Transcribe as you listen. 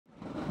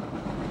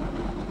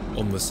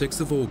On the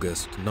 6th of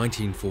August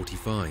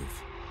 1945,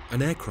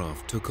 an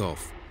aircraft took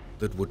off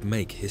that would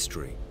make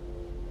history.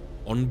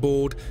 On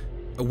board,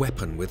 a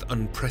weapon with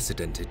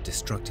unprecedented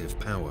destructive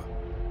power.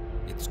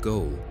 Its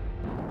goal,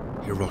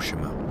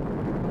 Hiroshima.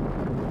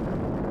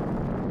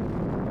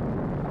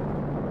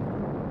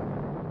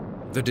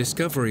 The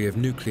discovery of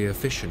nuclear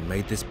fission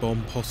made this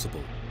bomb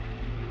possible.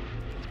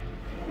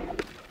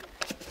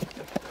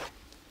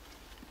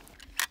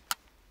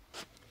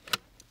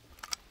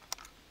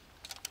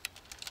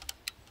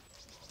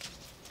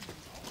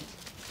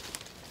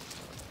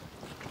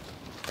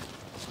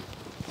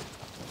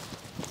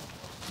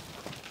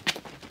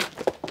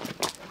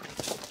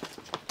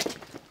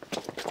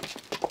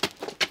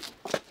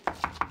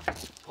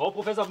 Frau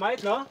Professor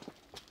Meitner?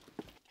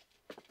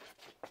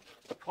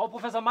 Frau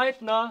Professor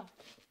Meitner?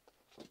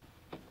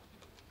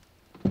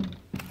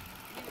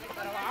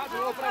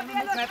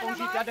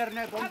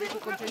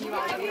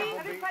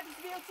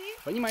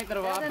 Paní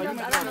Meitnerová, opravdu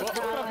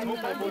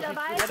nutné použít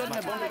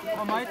jaderné bomby.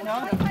 Frau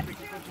Meitner?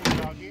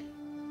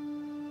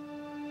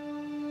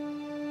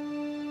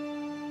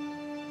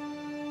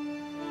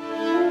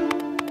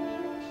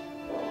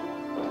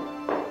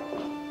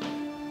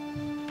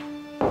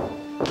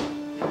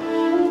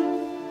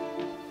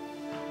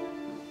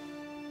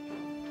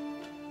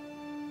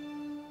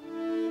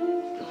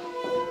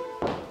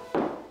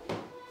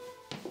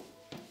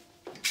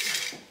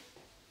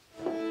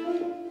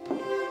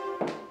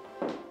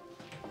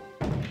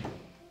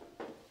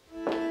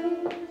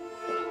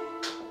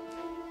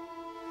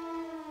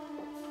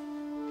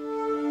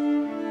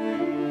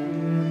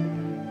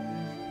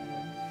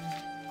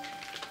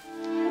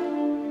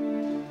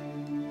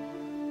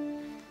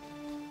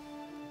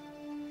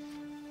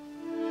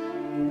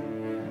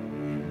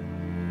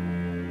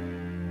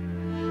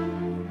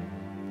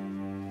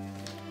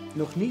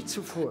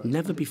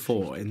 Never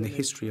before in the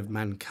history of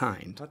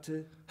mankind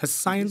has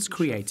science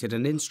created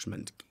an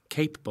instrument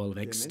capable of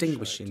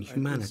extinguishing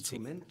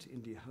humanity.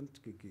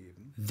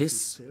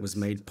 This was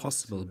made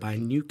possible by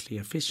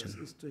nuclear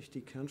fission.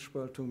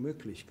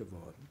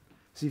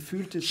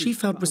 She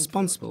felt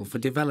responsible for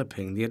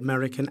developing the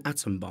American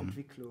atom bomb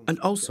and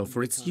also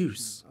for its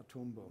use.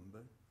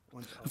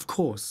 Of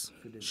course,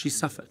 she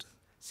suffered.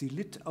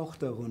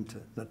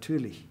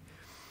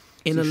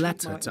 In a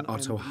letter to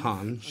Otto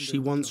Hahn, she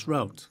once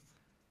wrote,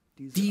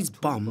 "These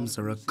bombs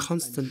are a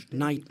constant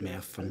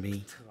nightmare for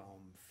me."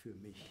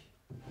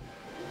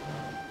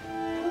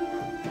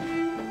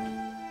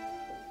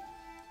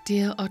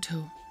 Dear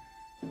Otto,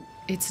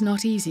 it's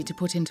not easy to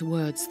put into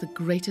words the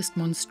greatest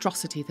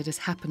monstrosity that has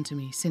happened to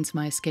me since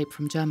my escape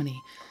from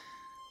Germany.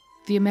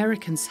 The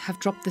Americans have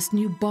dropped this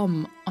new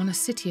bomb on a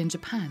city in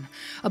Japan,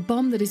 a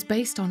bomb that is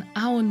based on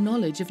our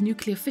knowledge of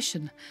nuclear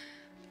fission.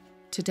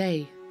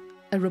 Today,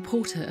 a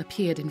reporter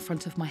appeared in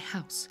front of my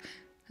house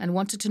and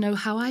wanted to know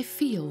how I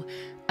feel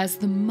as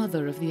the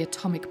mother of the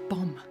atomic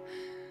bomb.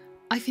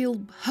 I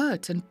feel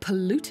hurt and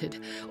polluted.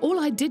 All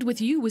I did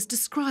with you was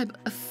describe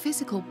a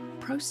physical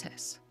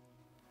process.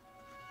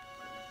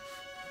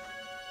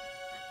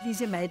 In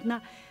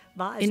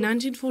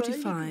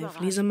 1945,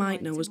 Lise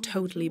Meitner was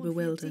totally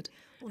bewildered,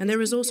 and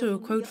there is also a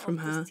quote from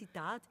her,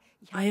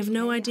 "I have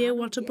no idea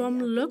what a bomb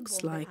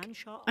looks like.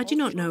 I do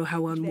not know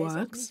how one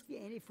works."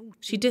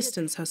 She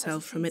distanced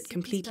herself from it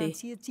completely.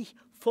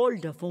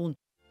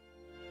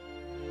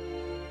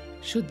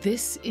 Should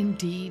this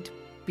indeed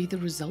be the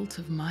result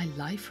of my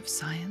life of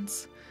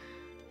science?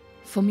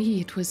 For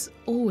me, it was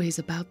always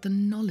about the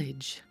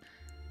knowledge.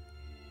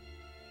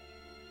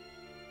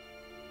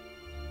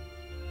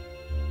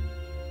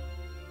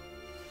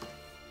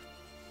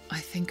 I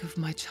think of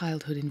my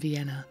childhood in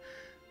Vienna.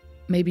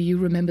 Maybe you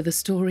remember the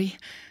story.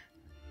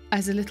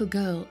 As a little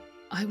girl,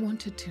 I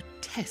wanted to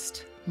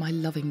test my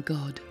loving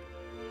God.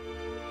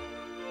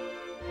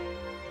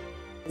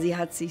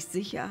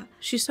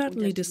 She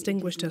certainly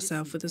distinguished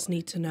herself with this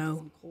need to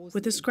know,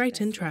 with this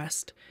great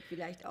interest,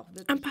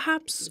 and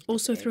perhaps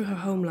also through her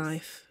home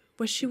life,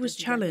 where she was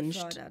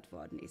challenged.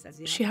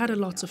 She had a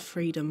lot of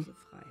freedom.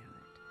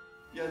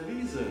 Ja,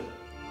 Lise.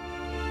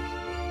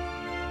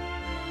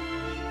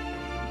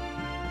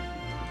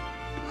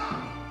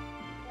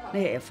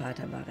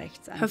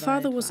 Her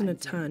father was an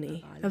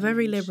attorney, a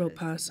very liberal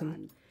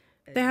person.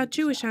 They had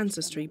Jewish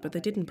ancestry, but they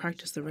didn't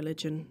practice the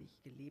religion.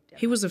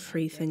 He was a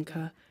free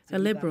thinker, a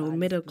liberal,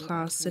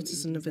 middle-class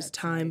citizen of his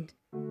time.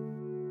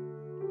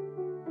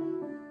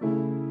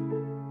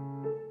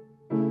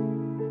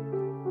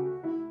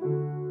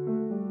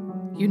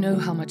 You know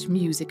how much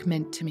music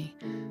meant to me.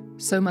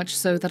 So much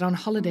so that on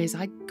holidays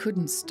I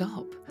couldn't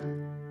stop.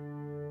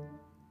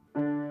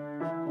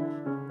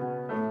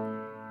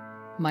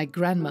 My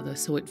grandmother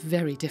saw it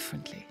very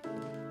differently.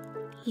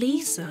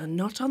 "Lisa,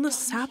 not on the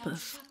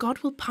Sabbath. God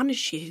will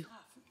punish you."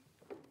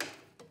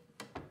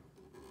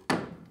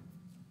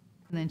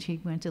 And then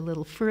she went a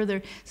little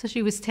further, so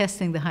she was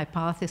testing the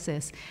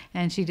hypothesis,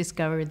 and she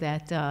discovered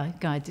that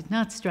God did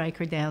not strike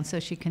her down, so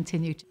she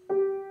continued.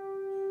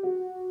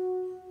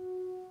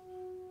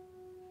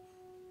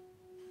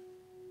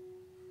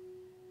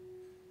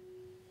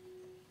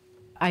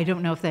 I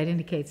don't know if that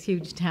indicates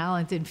huge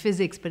talent in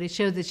physics, but it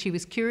showed that she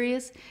was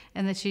curious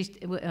and that she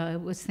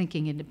was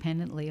thinking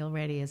independently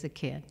already as a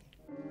kid.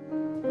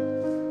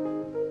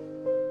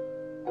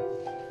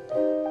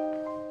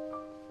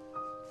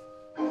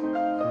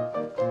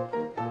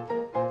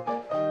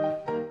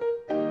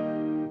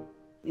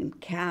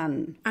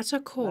 At her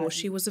core,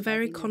 she was a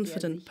very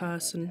confident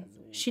person.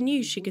 She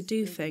knew she could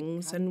do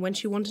things, and when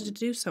she wanted to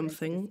do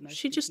something,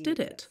 she just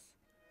did it.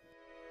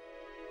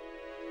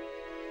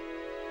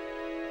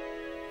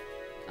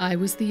 I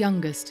was the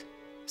youngest,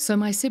 so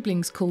my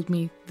siblings called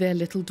me their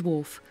little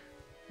dwarf.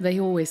 They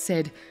always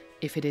said,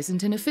 if it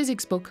isn't in a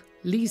physics book,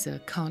 Lise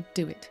can't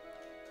do it.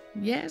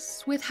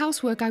 Yes, with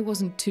housework I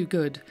wasn't too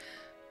good,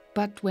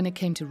 but when it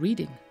came to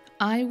reading,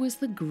 I was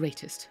the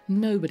greatest.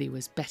 Nobody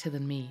was better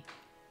than me.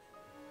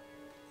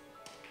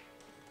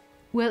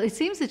 Well, it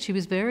seems that she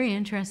was very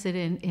interested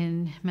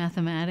in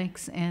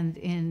mathematics and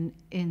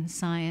in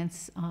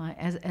science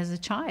as a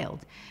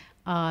child.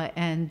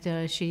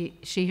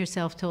 She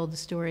herself told the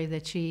story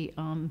that she,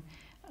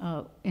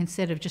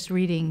 instead of just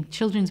reading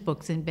children's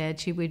books in bed,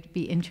 she would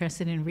be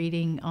interested in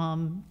reading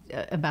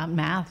about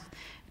math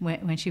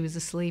when she was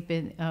asleep,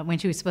 when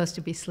she was supposed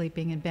to be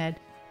sleeping in bed.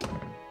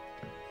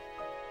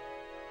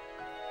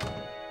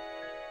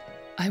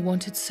 I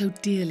wanted so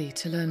dearly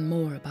to learn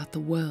more about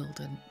the world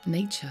and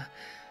nature.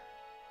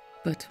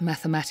 But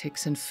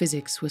mathematics and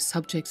physics were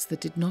subjects that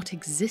did not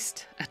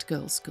exist at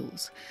girls'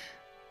 schools.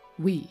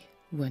 We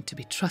weren't to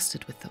be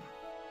trusted with them.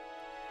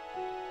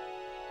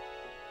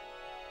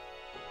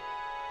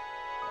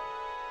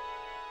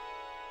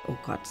 Oh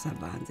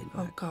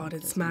God,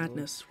 it's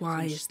madness.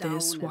 Why is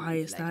this? Why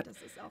is that?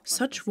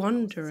 Such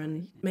wonder,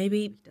 and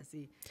maybe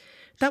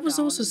that was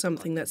also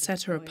something that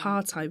set her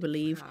apart, I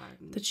believe,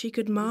 that she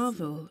could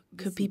marvel,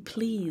 could be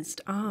pleased,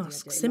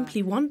 ask,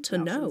 simply want to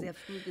know.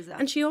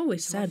 And she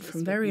always said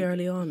from very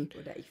early on,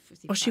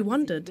 or she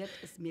wondered,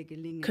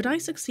 could I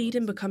succeed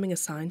in becoming a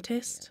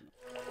scientist?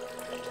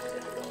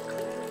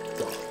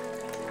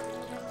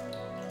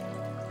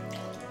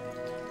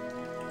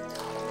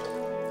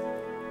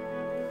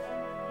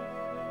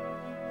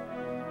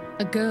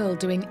 A girl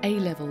doing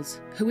A-levels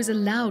who was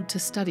allowed to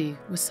study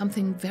was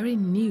something very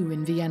new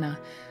in Vienna.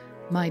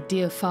 My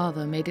dear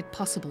father made it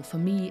possible for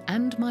me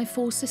and my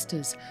 4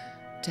 sisters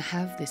to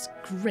have this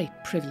great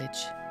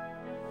privilege.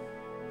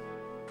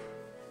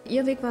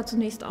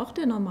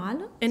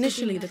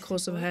 Initially, the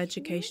course of her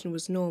education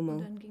was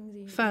normal.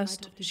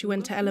 First, she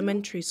went to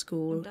elementary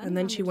school, and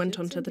then she went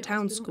on to the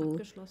town school.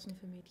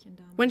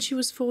 When she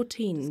was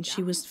 14,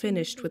 she was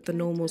finished with the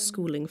normal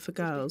schooling for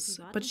girls,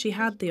 but she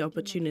had the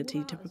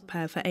opportunity to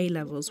prepare for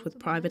A-levels with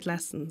private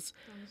lessons.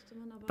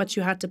 But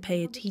you had to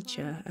pay a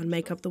teacher and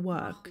make up the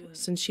work,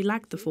 since she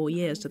lacked the 4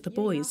 years that the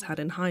boys had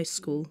in high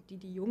school.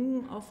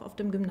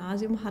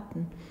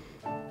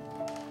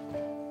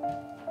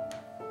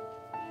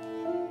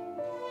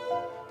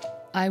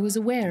 I was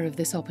aware of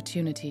this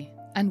opportunity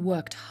and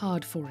worked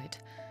hard for it.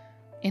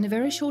 In a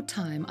very short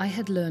time, I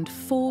had learned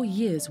 4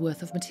 years'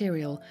 worth of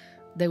material.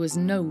 There was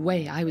no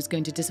way I was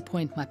going to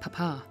disappoint my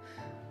papa.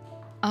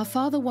 Our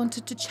father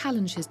wanted to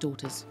challenge his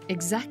daughters,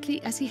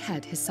 exactly as he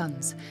had his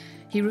sons.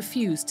 He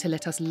refused to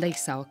let us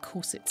lace our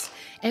corsets.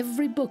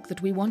 Every book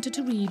that we wanted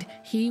to read,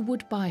 he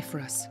would buy for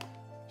us.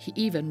 He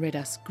even read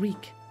us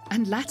Greek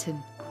and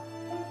Latin.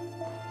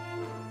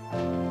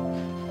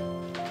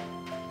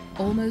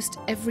 Almost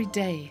every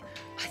day,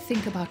 I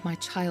think about my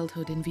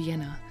childhood in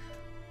Vienna,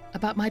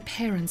 about my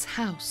parents'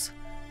 house.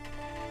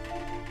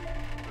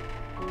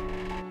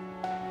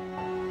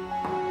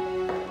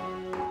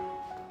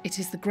 It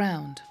is the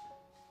ground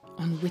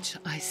on which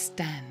I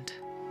stand.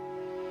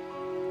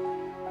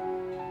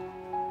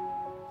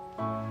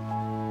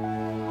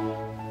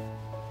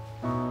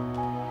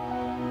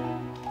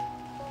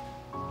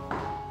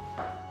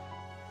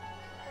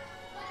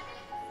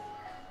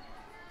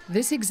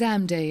 This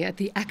exam day at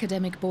the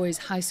Academic Boys'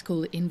 High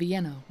School in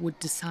Vienna would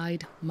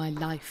decide my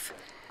life.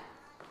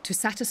 To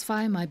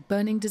satisfy my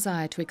burning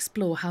desire to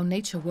explore how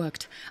nature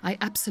worked, I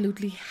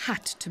absolutely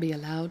had to be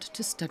allowed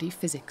to study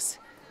physics.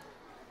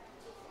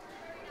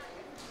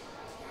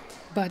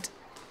 But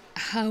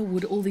how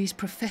would all these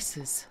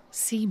professors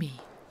see me?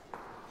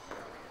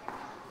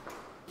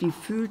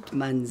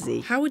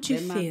 How would you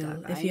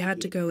feel if you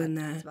had to go in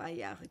there?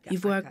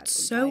 You've worked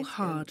so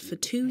hard for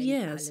 2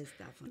 years,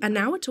 and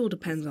now it all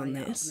depends on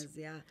this.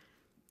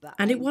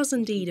 And it was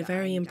indeed a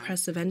very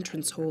impressive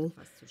entrance hall.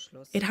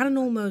 It had an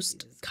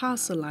almost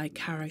castle-like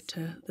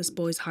character, this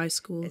boys' high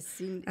school,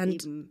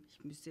 and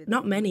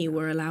not many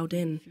were allowed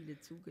in,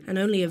 and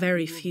only a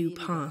very few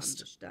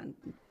passed.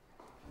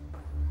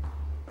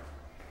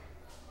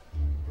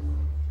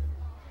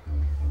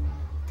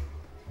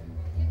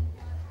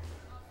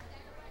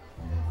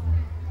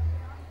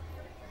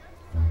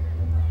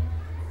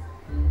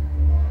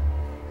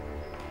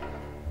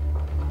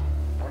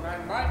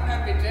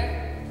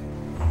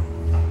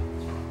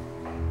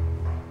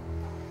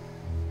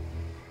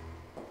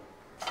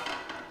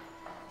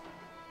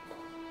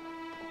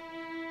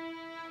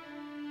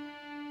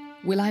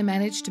 Will I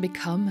manage to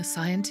become a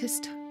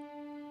scientist?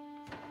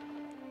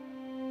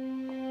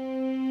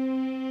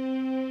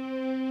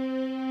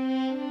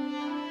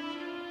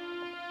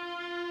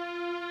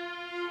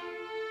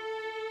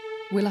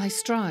 Will I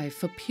strive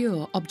for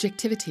pure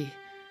objectivity?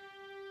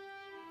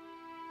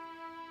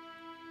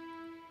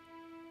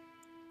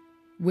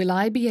 Will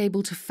I be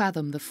able to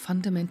fathom the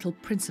fundamental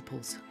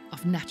principles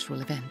of natural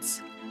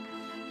events?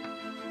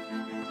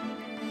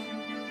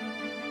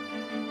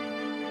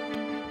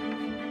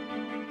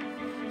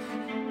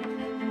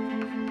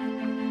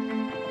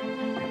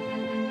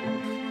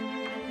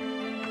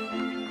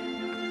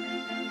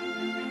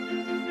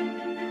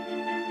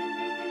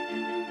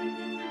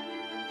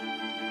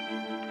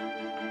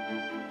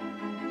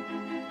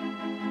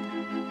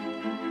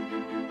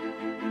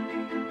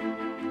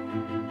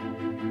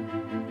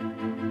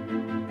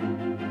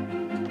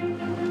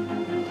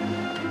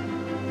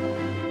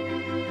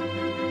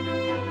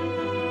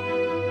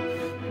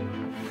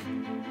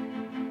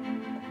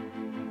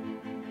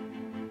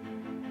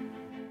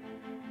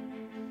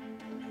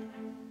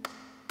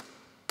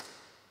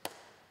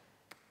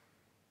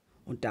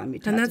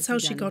 And that's how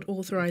she got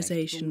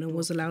authorization and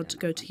was allowed to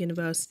go to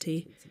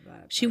university.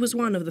 She was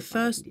one of the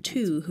first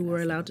 2 who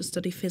were allowed to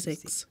study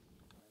physics.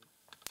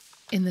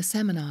 In the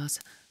seminars,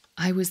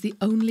 I was the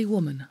only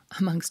woman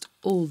amongst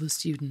all the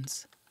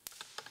students.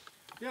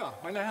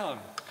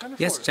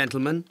 Yes,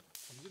 gentlemen.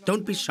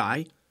 Don't be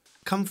shy.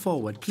 Come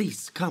forward,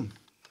 please, come.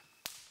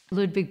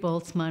 Ludwig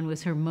Boltzmann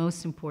was her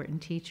most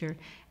important teacher,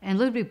 and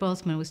Ludwig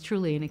Boltzmann was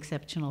truly an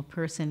exceptional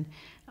person.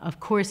 Of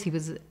course, he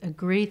was a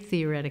great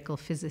theoretical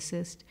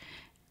physicist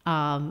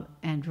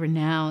and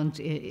renowned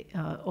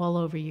all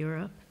over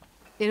Europe.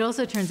 It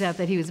also turns out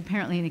that he was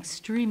apparently an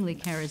extremely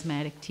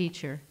charismatic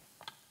teacher.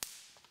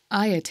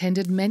 I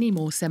attended many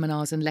more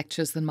seminars and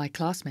lectures than my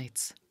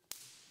classmates.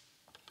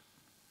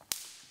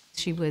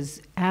 She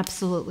was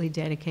absolutely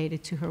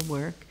dedicated to her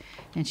work,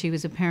 and she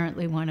was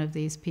apparently one of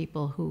these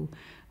people who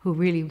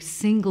really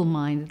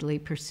single-mindedly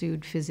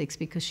pursued physics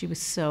because she was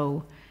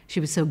so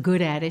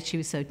good at it, she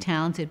was so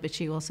talented, but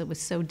she also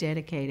was so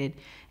dedicated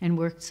and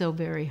worked so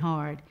very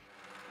hard.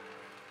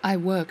 I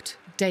worked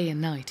day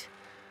and night.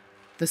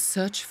 The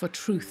search for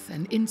truth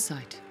and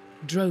insight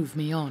drove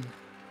me on.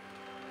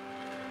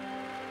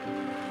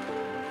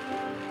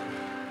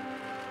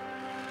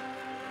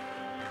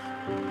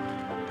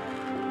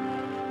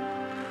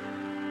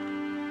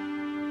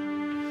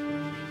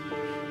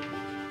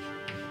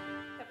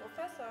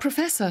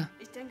 Professor,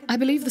 I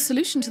believe the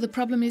solution to the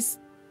problem is...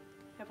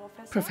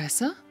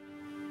 Professor?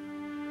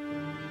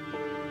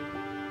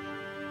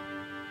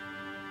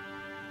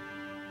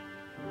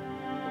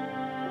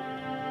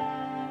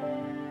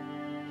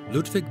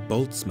 Ludwig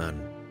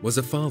Boltzmann was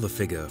a father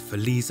figure for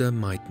Lise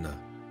Meitner.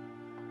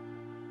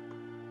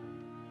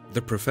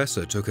 The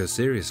professor took her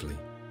seriously,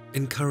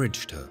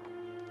 encouraged her.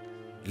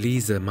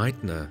 Lise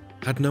Meitner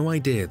had no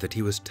idea that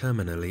he was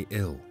terminally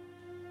ill.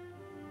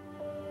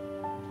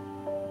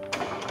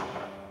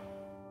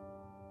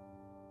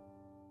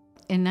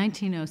 In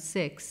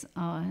 1906,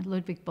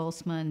 Ludwig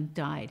Boltzmann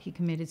died. He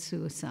committed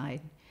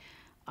suicide.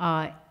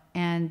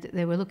 And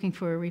they were looking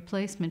for a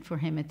replacement for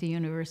him at the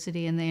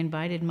university, and they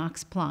invited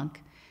Max Planck.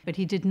 But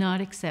he did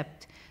not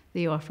accept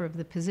the offer of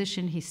the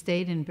position. He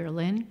stayed in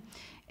Berlin.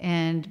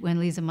 And when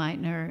Lise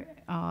Meitner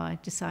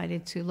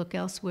decided to look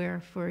elsewhere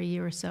for a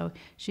year or so,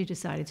 she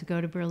decided to go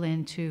to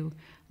Berlin to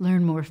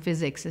learn more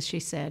physics, as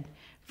she said,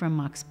 from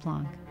Max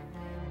Planck.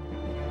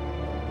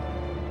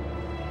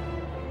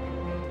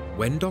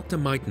 When Dr.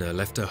 Meitner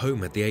left her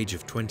home at the age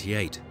of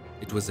 28,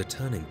 it was a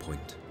turning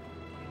point.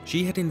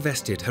 She had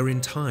invested her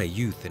entire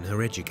youth in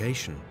her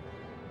education.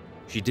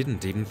 She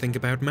didn't even think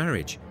about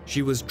marriage.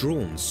 She was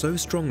drawn so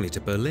strongly to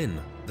Berlin,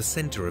 the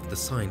center of the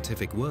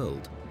scientific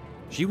world.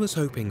 She was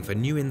hoping for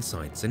new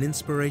insights and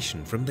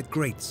inspiration from the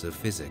greats of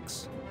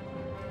physics.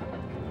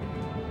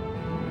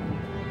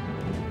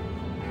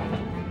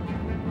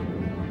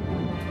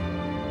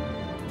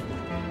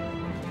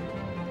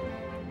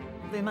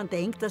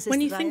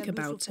 When you think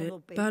about it,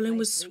 Berlin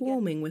was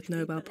swarming with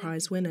Nobel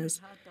Prize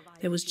winners.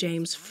 There was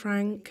James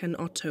Franck and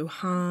Otto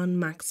Hahn,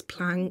 Max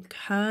Planck,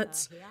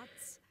 Hertz.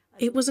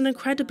 It was an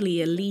incredibly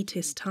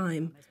elitist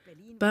time.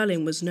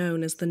 Berlin was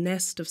known as the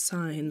nest of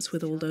science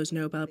with all those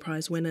Nobel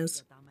Prize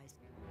winners.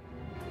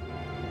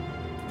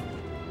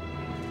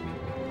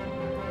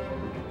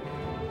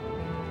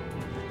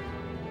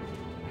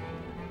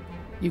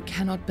 You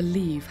cannot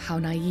believe how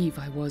naive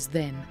I was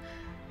then.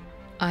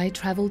 I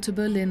travelled to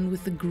Berlin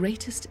with the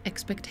greatest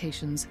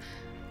expectations,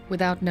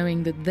 without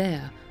knowing that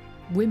there,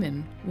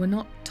 women were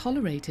not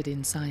tolerated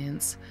in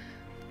science.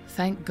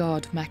 Thank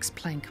God Max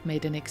Planck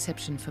made an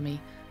exception for me,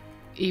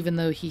 even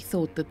though he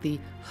thought that the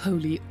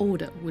holy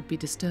order would be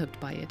disturbed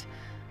by it,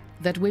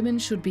 that women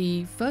should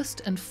be,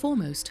 first and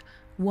foremost,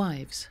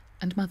 wives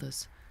and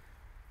mothers.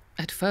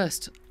 At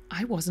first,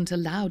 I wasn't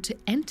allowed to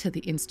enter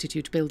the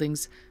institute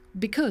buildings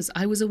because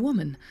I was a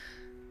woman.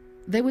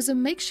 There was a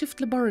makeshift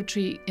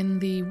laboratory in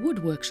the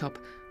wood workshop,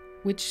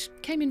 which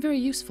came in very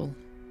useful.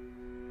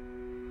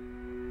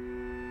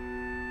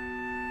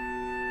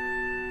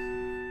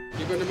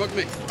 You going to mug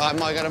me?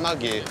 Am I going to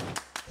mug you?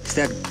 Is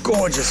that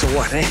gorgeous or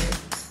what, eh?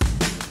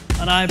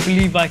 And I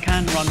believe I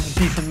can run a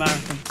decent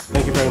marathon.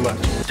 Thank you very much.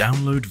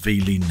 Download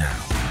Veely now.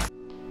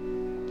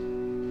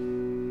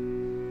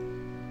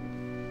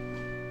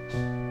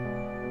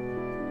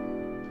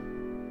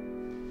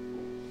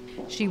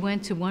 She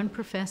went to one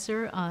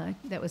professor,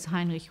 that was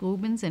Heinrich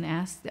Rubens, and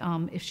asked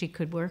if she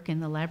could work in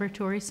the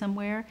laboratory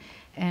somewhere.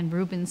 And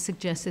Rubens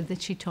suggested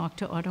that she talk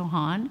to Otto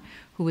Hahn,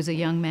 who was a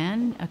young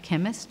man, a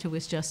chemist who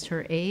was just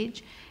her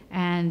age.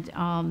 And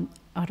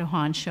Otto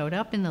Hahn showed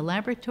up in the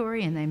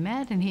laboratory, and they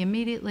met, and he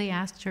immediately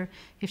asked her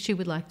if she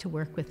would like to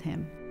work with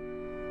him.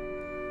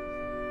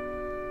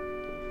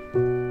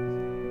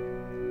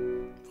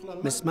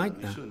 Miss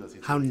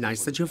Meitner, how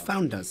nice that you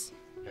found us.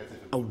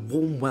 A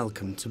warm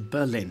welcome to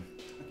Berlin.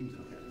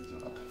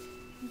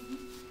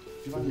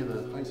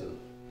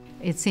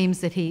 It seems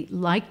that he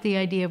liked the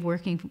idea of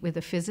working with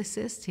a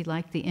physicist. He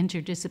liked the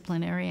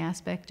interdisciplinary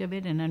aspect of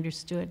it and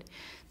understood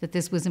that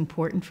this was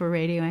important for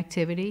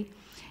radioactivity.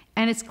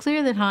 And it's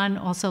clear that Hahn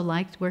also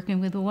liked working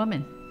with a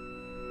woman.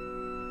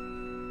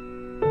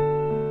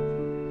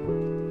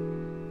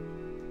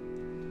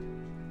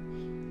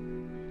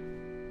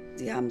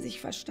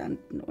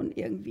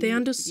 They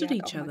understood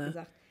each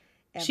other.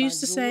 She used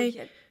to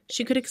say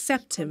she could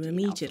accept him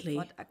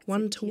immediately,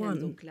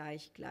 one-to-one.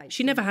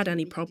 She never had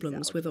any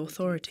problems with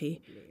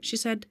authority. She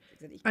said,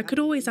 I could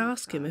always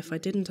ask him if I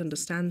didn't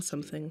understand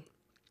something.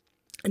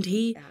 And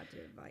he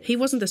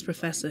wasn't this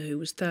professor who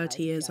was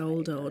 30 years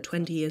older or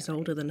 20 years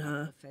older than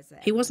her.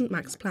 He wasn't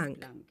Max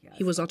Planck.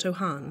 He was Otto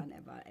Hahn.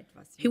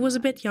 He was a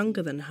bit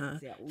younger than her,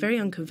 very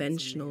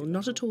unconventional,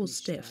 not at all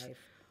stiff.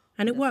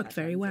 And it worked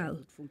very well.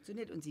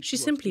 She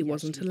simply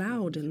wasn't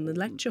allowed in the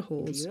lecture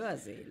halls.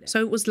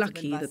 So it was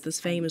lucky that this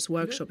famous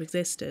workshop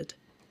existed.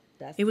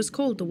 It was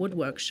called the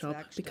woodwork shop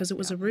because it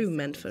was a room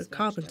meant for a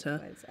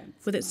carpenter,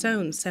 with its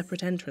own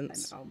separate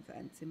entrance.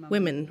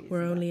 Women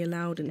were only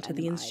allowed into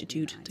the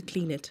institute to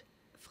clean it.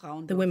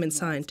 The women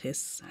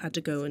scientists had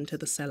to go into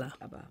the cellar.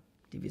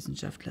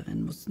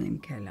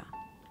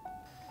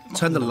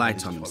 Turn the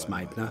light on, Miss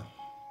Meitner.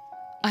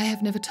 I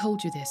have never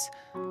told you this,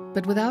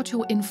 but without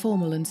your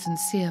informal and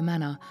sincere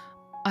manner,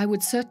 I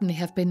would certainly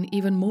have been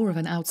even more of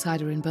an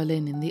outsider in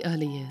Berlin in the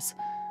early years.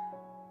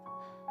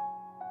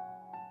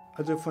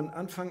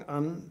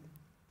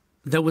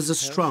 There was a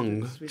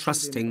strong,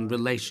 trusting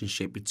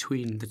relationship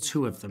between the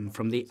two of them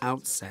from the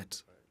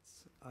outset.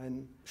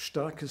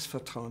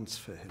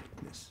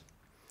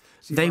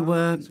 They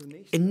were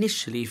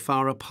initially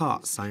far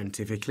apart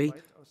scientifically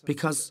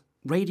because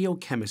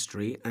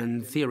radiochemistry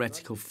and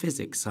theoretical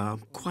physics are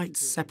quite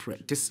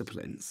separate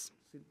disciplines.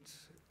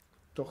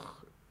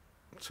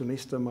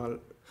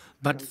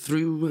 But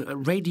through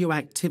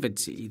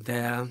radioactivity,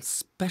 their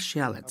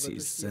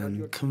specialities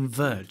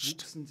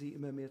converged.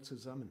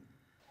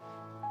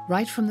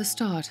 Right from the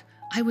start,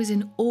 I was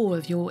in awe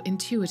of your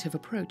intuitive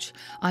approach.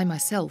 I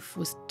myself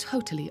was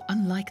totally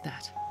unlike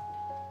that.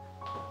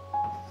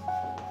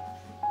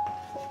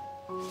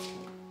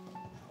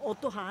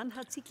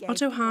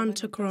 Otto Hahn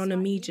took her on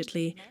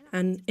immediately,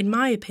 and in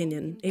my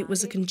opinion, it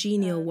was a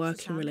congenial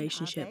working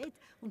relationship.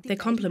 They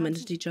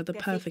complemented each other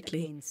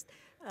perfectly.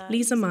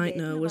 Lise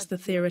Meitner was the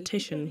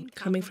theoretician,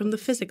 coming from the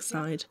physics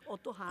side.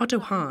 Otto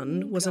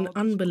Hahn was an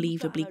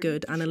unbelievably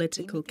good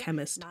analytical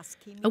chemist.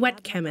 A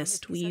wet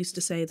chemist, we used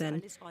to say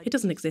then. It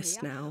doesn't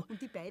exist now.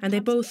 And they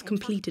both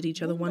completed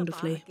each other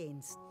wonderfully.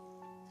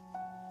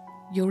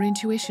 Your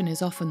intuition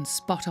is often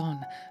spot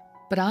on,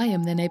 but I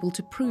am then able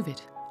to prove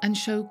it and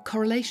show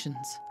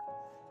correlations.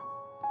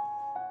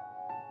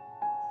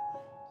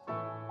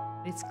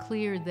 It's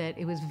clear that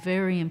it was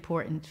very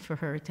important for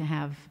her to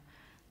have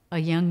a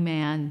young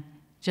man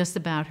just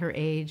about her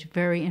age,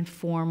 very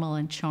informal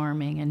and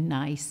charming and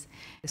nice.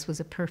 This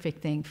was a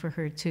perfect thing for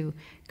her to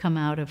come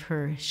out of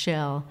her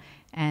shell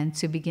and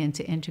to begin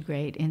to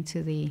integrate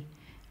into the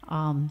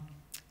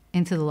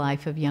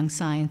life of young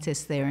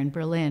scientists there in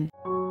Berlin.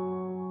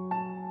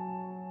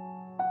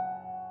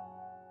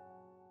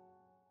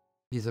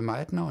 Lise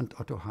Meitner and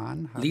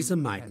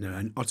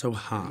Otto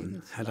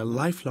Hahn had a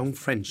lifelong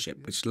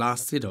friendship which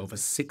lasted over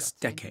 6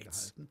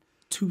 decades,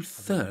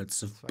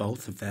 2/3 of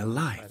both of their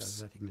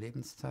lives.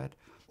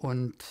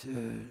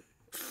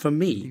 For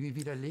me,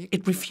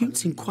 it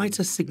refutes in quite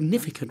a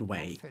significant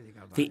way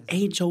the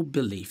age-old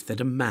belief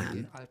that a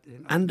man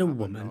and a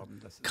woman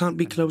can't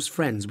be close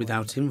friends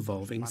without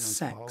involving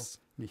sex.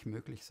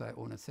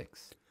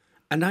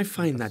 And I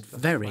find that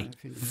very,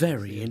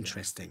 very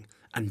interesting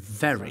and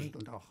very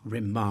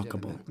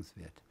remarkable.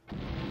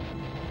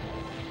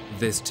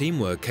 This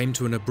teamwork came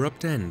to an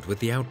abrupt end with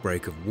the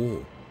outbreak of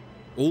war.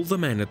 All the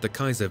men at the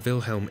Kaiser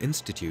Wilhelm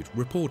Institute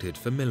reported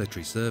for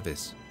military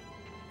service.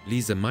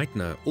 Lise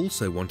Meitner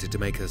also wanted to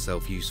make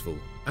herself useful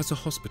as a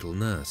hospital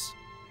nurse.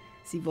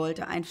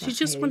 She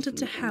just wanted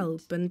to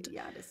help and,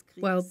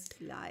 well,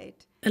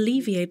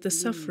 alleviate the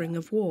suffering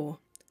of war.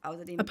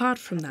 Apart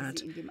from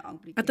that,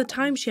 at the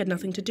time she had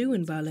nothing to do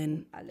in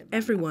Berlin.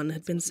 Everyone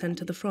had been sent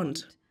to the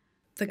front.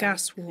 The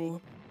gas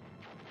war.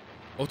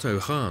 Otto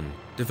Hahn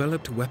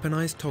developed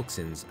weaponized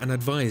toxins and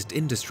advised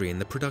industry in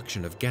the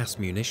production of gas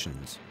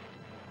munitions.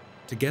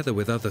 Together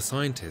with other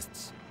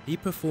scientists, he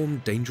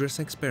performed dangerous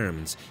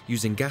experiments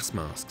using gas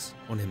masks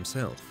on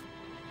himself.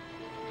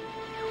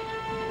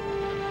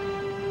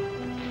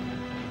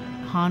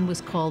 Hahn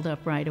was called up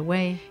right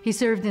away. He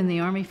served in the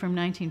army from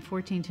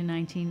 1914 to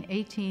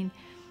 1918,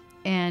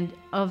 and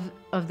of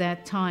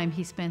that time,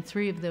 he spent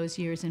 3 of those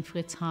years in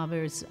Fritz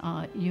Haber's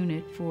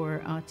unit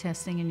for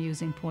testing and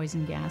using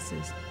poison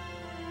gases.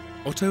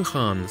 Otto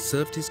Hahn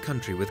served his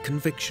country with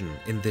conviction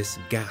in this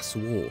gas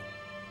war.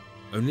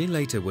 Only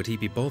later would he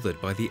be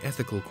bothered by the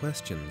ethical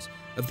questions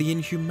of the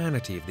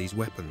inhumanity of these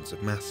weapons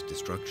of mass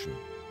destruction.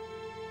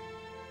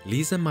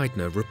 Lise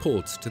Meitner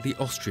reports to the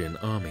Austrian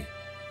army.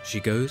 She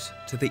goes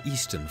to the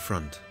Eastern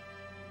Front.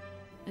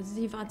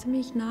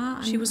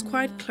 She was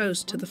quite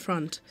close to the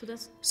front,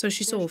 so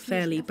she saw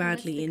fairly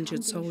badly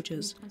injured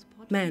soldiers,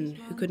 men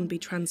who couldn't be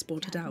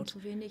transported out,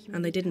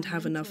 and they didn't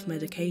have enough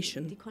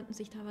medication.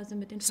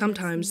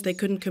 Sometimes they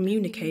couldn't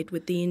communicate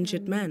with the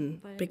injured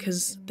men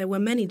because there were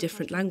many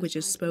different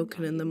languages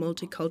spoken in the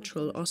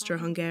multicultural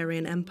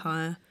Austro-Hungarian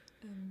Empire.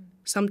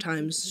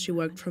 Sometimes she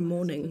worked from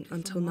morning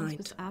until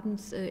night.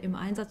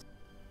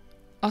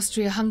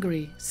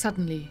 Austria-Hungary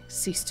suddenly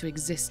ceased to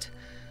exist.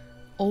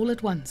 All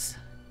at once,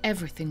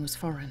 everything was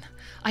foreign.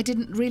 I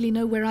didn't really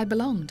know where I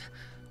belonged.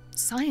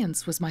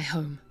 Science was my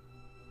home.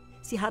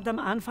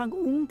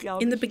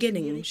 In the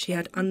beginning, she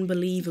had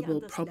unbelievable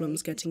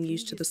problems getting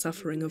used to the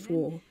suffering of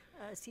war.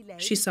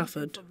 She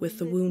suffered with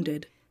the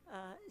wounded.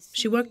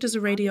 She worked as a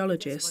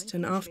radiologist,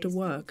 and after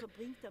work,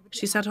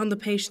 she sat on the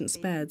patients'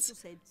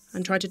 beds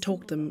and tried to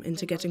talk them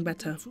into getting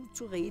better.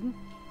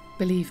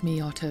 Believe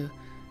me, Otto,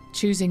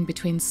 choosing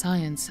between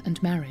science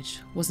and marriage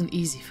wasn't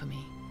easy for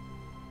me.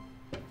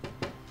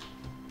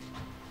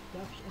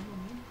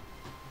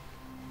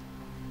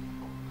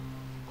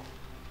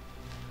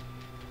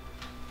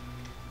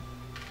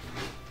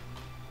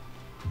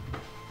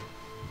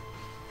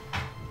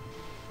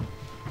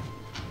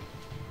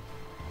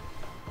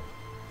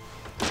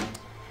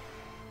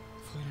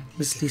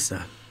 Miss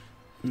Lisa,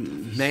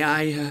 may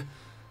I,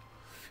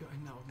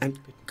 and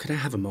could I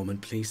have a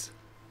moment, please?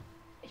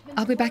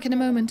 I'll be back in a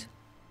moment.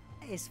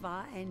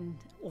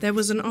 There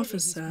was an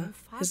officer,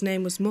 his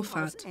name was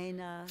Muffat,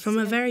 from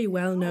a very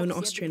well-known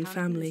Austrian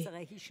family.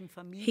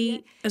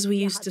 He, as we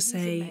used to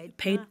say,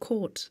 paid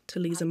court to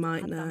Lise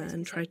Meitner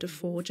and tried to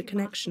forge a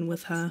connection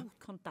with her.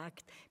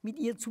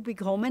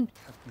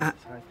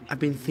 I've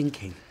been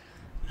thinking.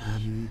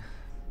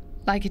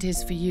 Like it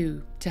is for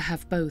you to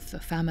have both a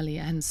family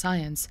and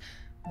science,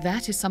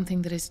 that is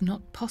something that is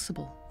not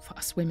possible for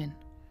us women.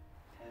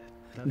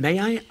 May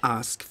I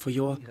ask for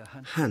your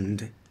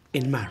hand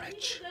in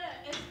marriage?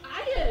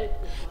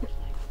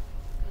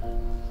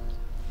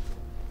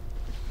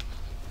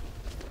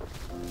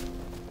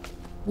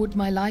 Would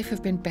my life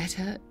have been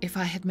better if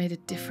I had made a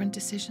different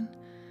decision?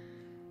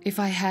 If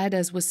I had,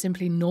 as was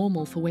simply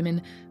normal for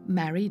women,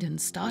 married and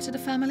started a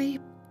family?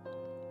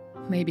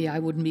 Maybe I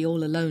wouldn't be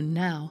all alone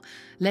now,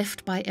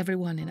 left by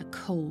everyone in a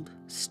cold,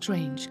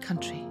 strange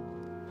country.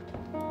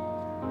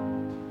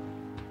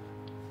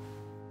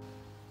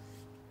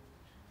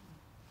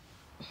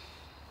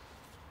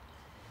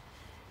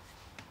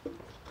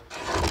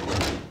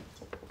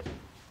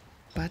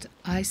 But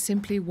I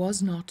simply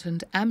was not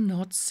and am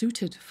not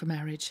suited for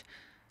marriage,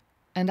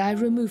 and I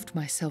removed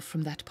myself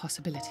from that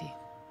possibility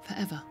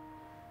forever.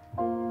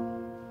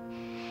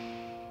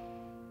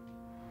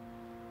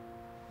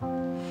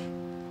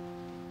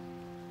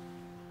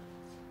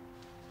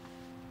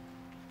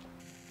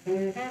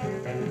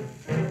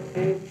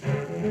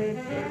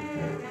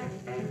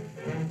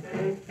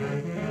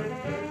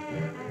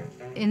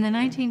 In the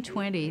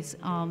 1920s,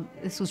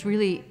 this was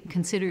really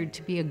considered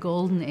to be a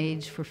golden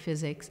age for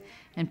physics,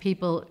 and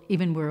people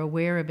even were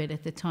aware of it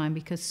at the time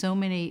because so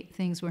many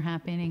things were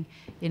happening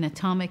in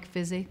atomic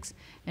physics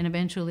and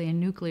eventually in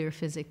nuclear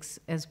physics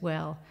as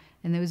well.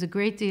 And there was a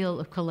great deal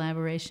of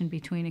collaboration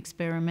between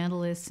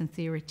experimentalists and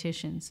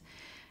theoreticians.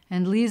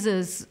 And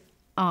Lisa's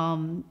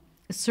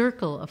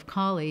circle of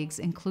colleagues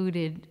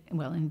included,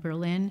 well, in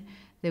Berlin,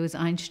 there was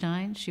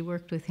Einstein. She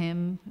worked with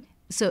him.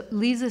 So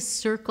Lisa's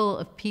circle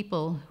of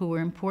people who were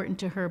important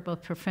to her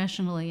both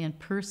professionally and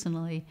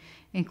personally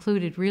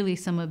included really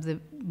some of the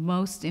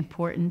most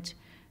important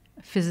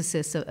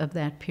physicists of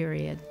that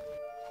period.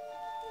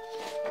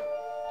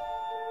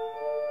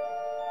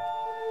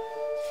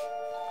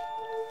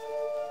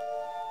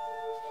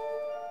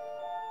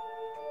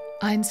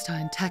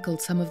 Einstein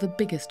tackled some of the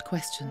biggest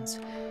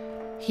questions.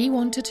 He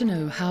wanted to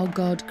know how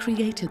God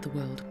created the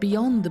world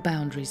beyond the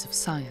boundaries of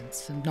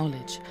science and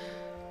knowledge.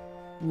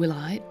 Will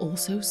I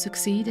also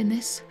succeed in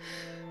this?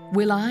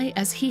 Will I,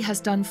 as he has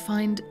done,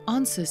 find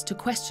answers to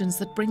questions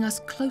that bring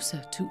us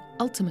closer to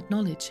ultimate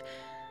knowledge?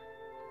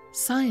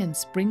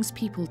 Science brings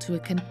people to a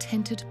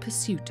contented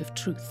pursuit of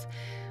truth.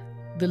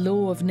 The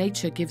law of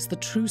nature gives the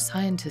true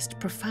scientist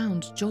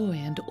profound joy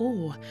and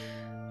awe.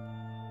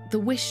 The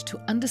wish to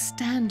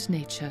understand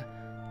nature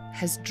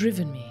has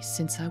driven me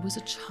since I was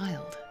a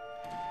child.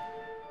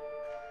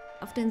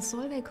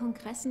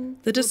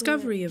 The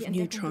discovery of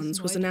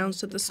neutrons was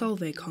announced at the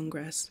Solvay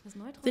Congress.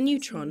 The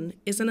neutron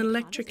is an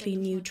electrically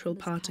neutral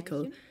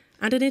particle,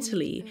 and in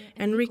Italy,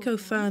 Enrico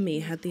Fermi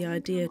had the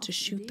idea to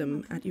shoot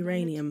them at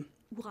uranium.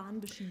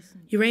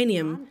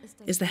 Uranium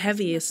is the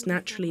heaviest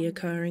naturally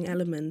occurring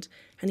element,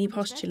 and he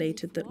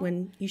postulated that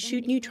when you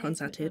shoot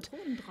neutrons at it,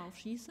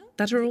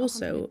 that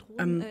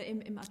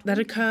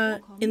occur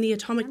in the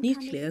atomic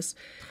nucleus,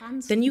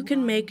 then you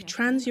can make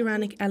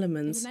transuranic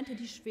elements,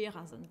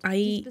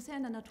 i.e.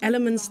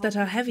 elements that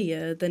are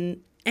heavier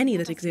than any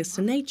that exists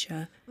in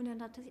nature.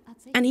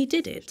 And he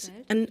did it,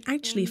 and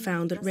actually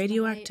found that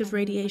radioactive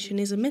radiation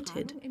is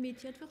emitted.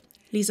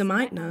 Lise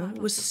Meitner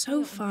was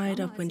so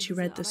fired up when she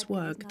read this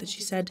work that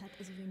she said,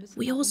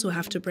 "We also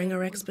have to bring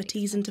our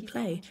expertise into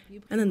play,"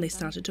 and then they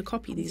started to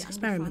copy these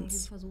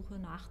experiments.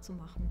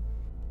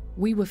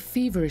 We were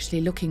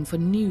feverishly looking for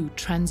new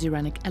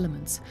transuranic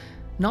elements,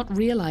 not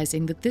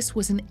realizing that this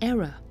was an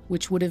error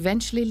which would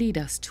eventually lead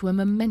us to a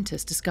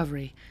momentous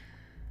discovery.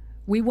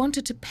 We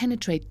wanted to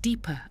penetrate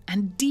deeper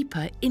and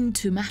deeper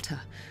into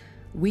matter.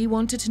 We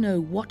wanted to know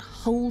what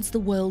holds the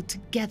world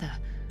together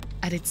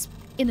at its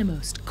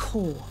innermost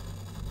core.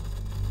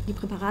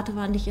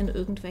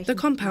 The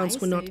compounds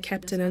were not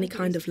kept in any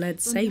kind of lead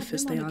safe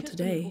as they are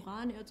today.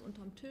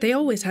 They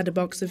always had a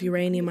box of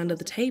uranium under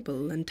the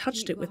table and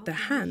touched it with their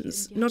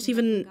hands,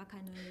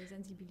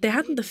 They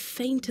hadn't the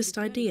faintest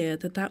idea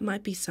that that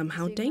might be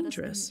somehow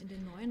dangerous.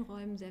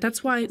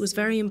 That's why it was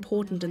very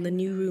important in the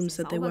new rooms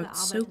that they worked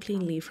so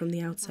cleanly from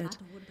the outset.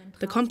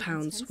 The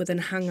compounds were then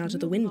hung out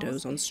of the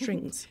windows on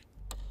strings.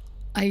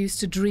 I used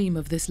to dream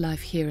of this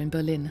life here in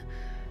Berlin.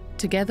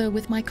 Together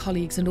with my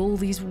colleagues and all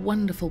these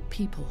wonderful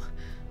people,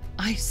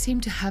 I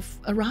seemed to have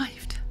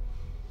arrived.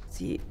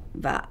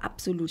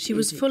 She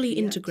was fully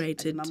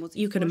integrated,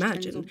 you can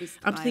imagine.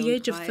 Up to the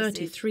age of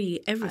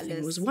 33,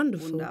 everything was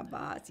wonderful.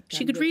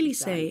 She could really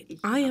say,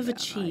 "I have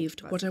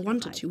achieved what I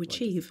wanted to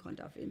achieve."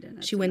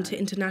 She went to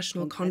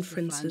international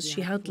conferences,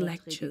 she held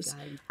lectures.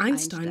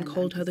 Einstein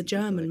called her the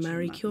German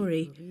Marie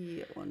Curie.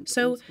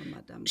 So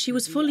she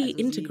was fully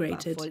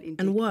integrated,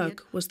 and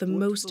work was the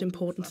most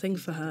important thing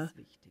for her.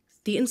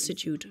 The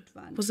Institute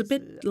was a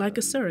bit like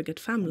a surrogate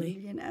family.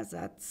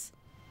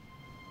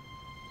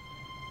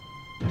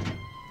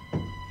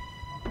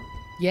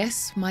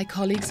 Yes, my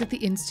colleagues at the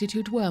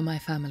Institute were my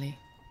family.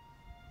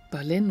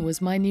 Berlin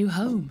was my new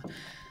home.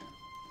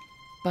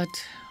 But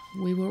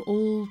we were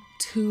all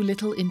too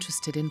little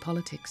interested in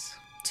politics,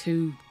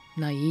 too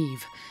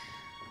naive.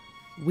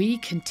 We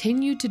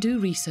continued to do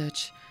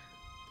research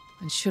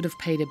and should have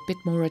paid a bit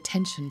more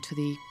attention to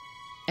the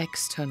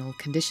external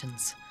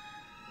conditions.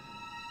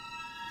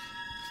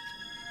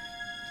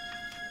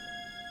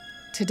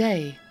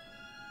 Today,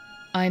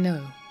 I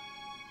know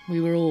we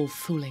were all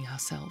fooling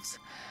ourselves.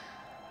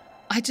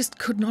 I just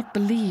could not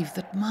believe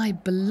that my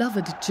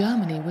beloved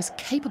Germany was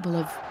capable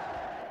of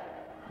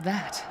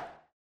that.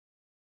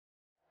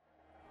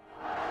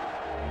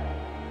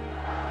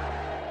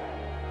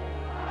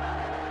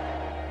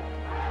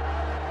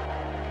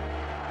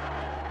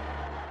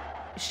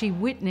 She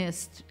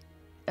witnessed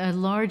a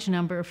large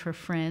number of her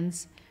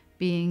friends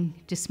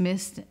being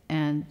dismissed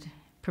and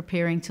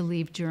preparing to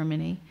leave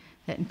Germany.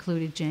 That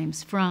included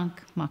James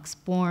Franck, Max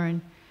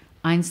Born.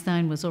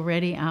 Einstein was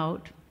already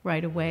out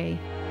right away.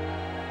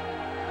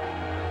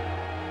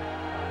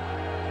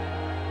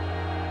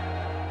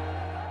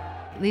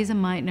 Lise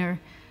Meitner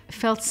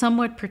felt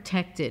somewhat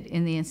protected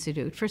in the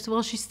Institute. First of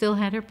all, she still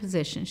had her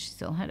position. She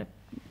still had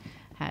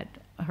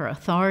her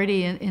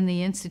authority in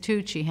the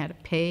Institute. She had a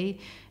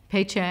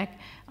paycheck.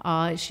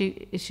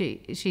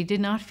 She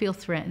did not feel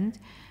threatened.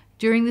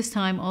 During this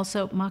time,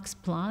 also, Max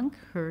Planck,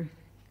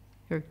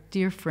 her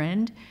dear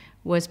friend,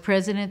 was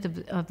president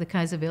of the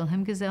Kaiser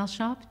Wilhelm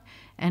Gesellschaft,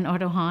 and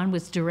Otto Hahn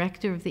was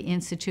director of the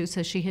Institute,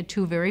 so she had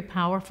two very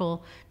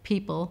powerful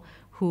people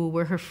who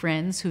were her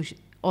friends, who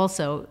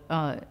also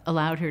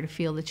allowed her to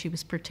feel that she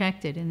was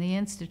protected in the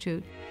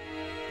Institute.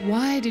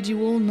 Why did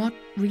you all not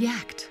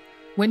react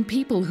when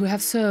people who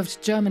have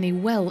served Germany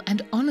well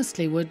and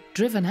honestly were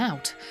driven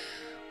out?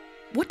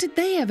 What did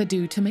they ever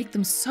do to make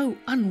them so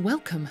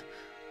unwelcome?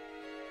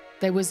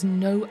 There was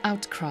no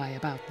outcry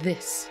about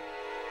this.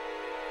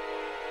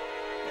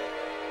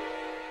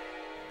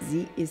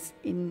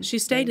 She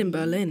stayed in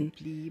Berlin.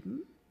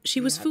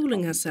 She was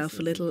fooling herself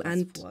a little,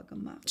 and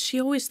she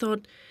always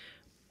thought,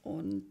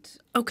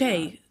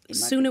 okay,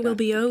 soon it will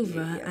be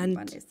over,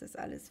 and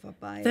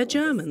they're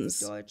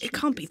Germans. It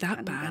can't be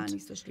that bad.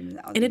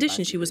 In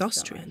addition, she was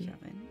Austrian.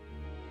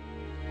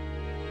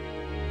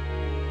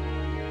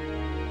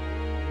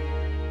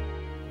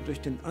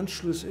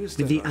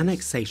 With the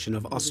annexation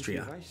of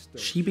Austria,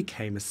 she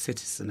became a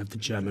citizen of the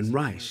German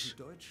Reich.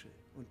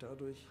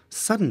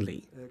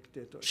 Suddenly,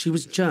 she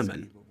was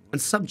German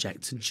and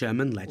subject to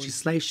German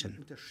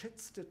legislation.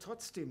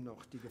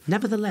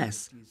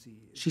 Nevertheless,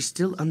 she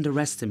still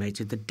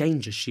underestimated the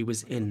danger she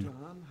was in,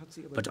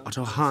 but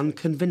Otto Hahn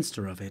convinced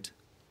her of it.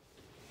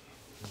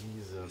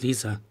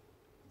 Lisa,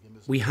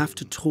 we have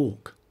to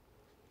talk.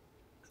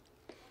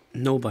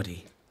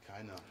 Nobody.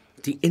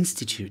 The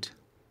Institute.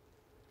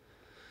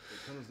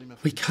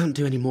 We can't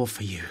do any more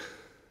for you.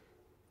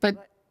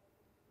 But,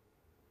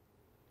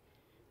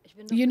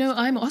 you know,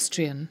 I'm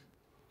Austrian.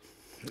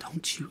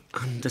 Don't you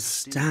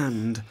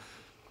understand?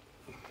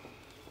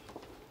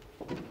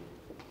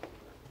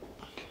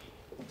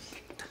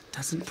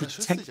 doesn't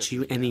protect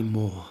you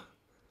anymore.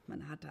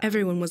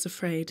 Everyone was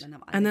afraid,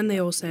 and then they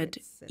all said,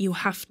 "You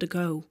have to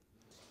go."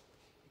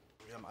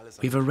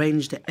 We've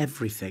arranged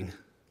everything.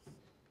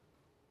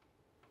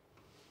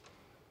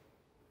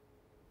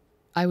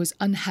 I was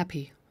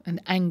unhappy and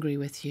angry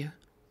with you.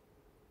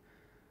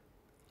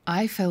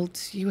 I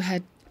felt you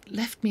had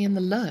left me in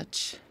the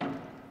lurch.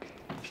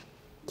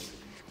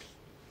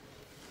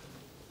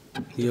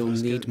 You'll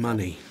need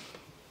money.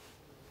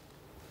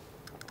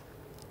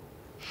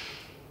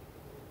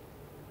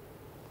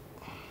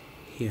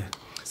 Here,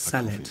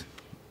 sell it.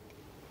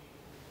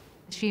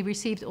 She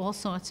received all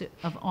sorts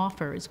of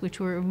offers, which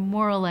were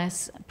more or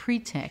less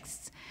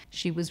pretexts.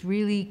 She was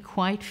really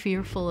quite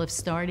fearful of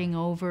starting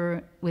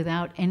over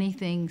without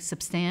anything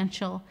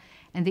substantial.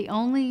 And the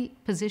only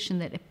position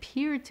that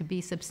appeared to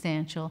be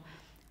substantial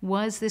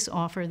was this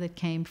offer that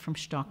came from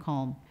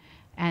Stockholm.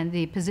 And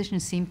the position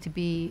seemed to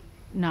be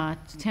not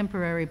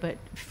temporary, but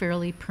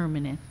fairly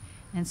permanent.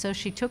 And so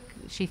she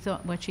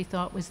thought what she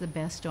thought was the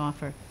best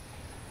offer.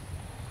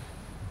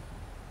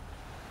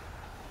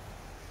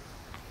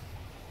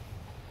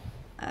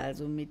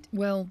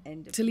 Well,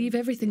 to leave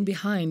everything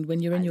behind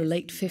when you're in your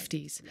late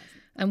 50s,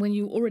 and when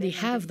you already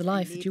have the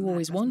life that you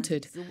always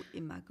wanted.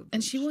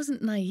 And she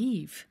wasn't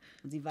naive.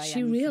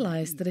 She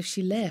realized that if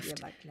she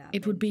left,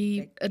 it would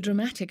be a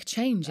dramatic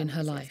change in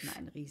her life.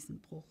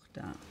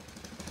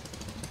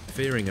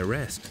 Fearing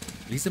arrest,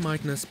 Lise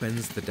Meitner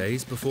spends the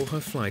days before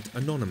her flight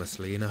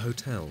anonymously in a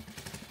hotel.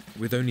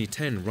 With only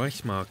 10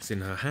 Reichsmarks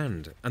in her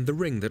hand and the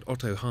ring that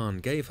Otto Hahn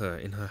gave her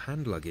in her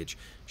hand luggage,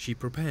 she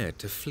prepared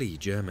to flee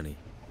Germany.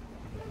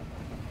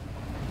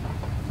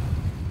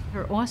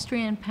 Her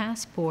Austrian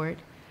passport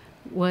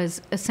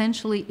was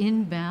essentially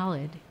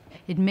invalid.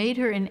 It made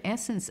her, in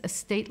essence, a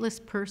stateless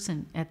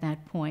person at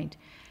that point.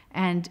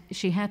 And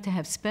she had to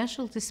have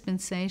special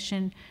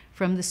dispensation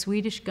from the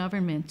Swedish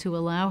government to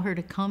allow her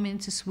to come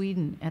into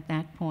Sweden at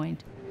that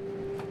point.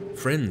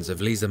 Friends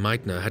of Lise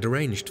Meitner had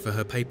arranged for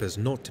her papers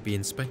not to be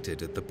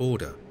inspected at the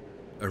border,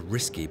 a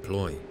risky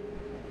ploy.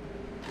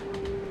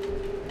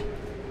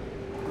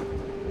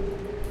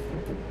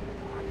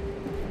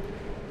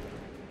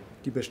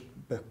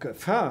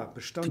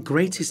 The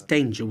greatest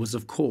danger was,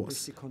 of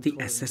course, the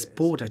SS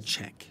border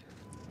check.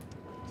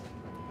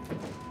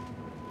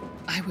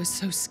 I was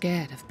so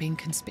scared of being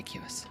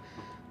conspicuous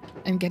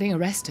and getting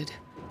arrested.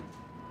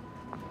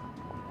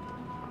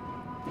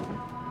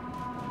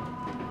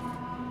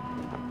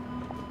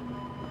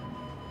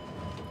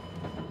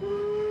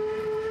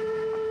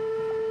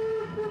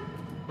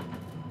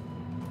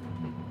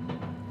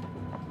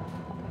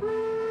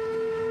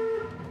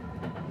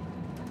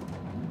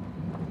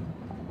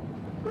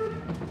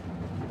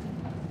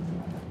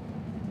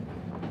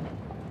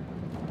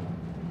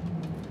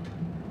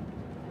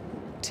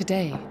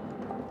 Today,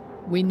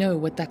 we know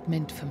what that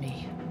meant for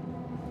me.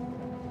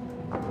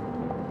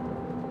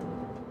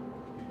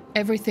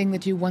 Everything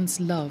that you once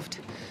loved,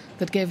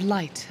 that gave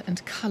light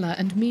and colour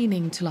and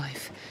meaning to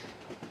life,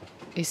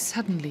 is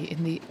suddenly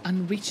in the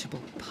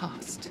unreachable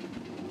past.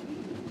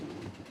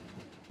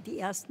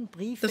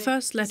 The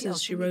first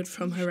letters she wrote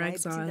from her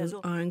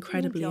exile are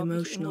incredibly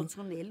emotional,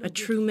 a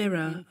true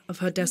mirror of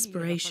her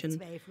desperation.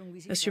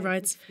 As she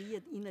writes,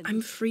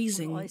 "I'm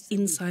freezing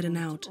inside and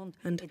out,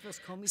 and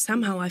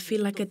somehow I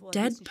feel like a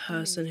dead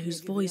person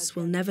whose voice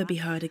will never be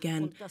heard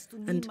again,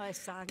 and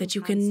that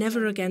you can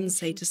never again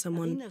say to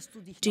someone,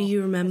 'Do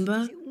you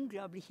remember?'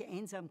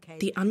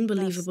 The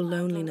unbelievable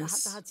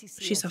loneliness.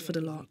 She suffered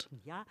a lot,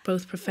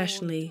 both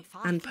professionally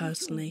and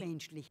personally."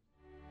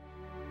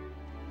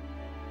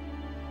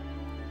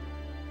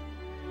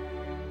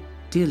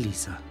 Dear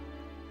Lisa,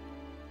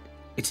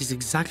 it is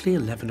exactly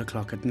 11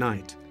 o'clock at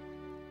night.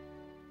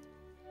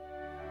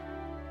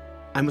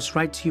 I must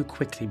write to you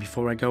quickly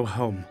before I go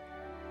home.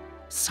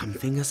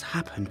 Something has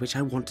happened which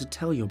I want to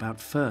tell you about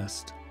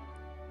first.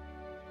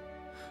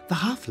 The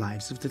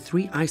half-lives of the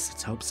 3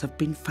 isotopes have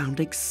been found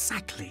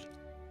exactly.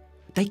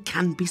 They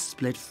can be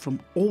split from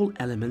all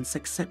elements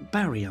except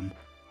barium,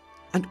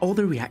 and all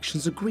the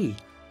reactions agree.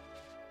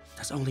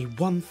 There's only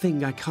one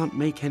thing I can't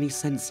make any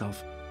sense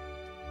of.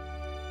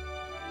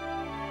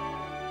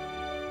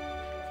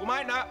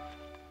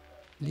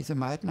 Lise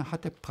Meitner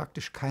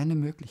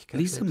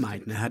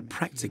had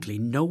practically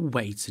no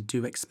way to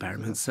do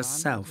experiments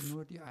herself,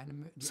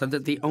 so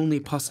that the only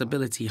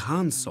possibility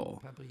Hahn saw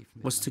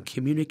was to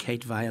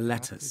communicate via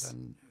letters.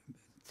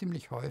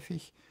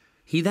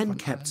 He then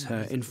kept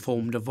her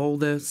informed of all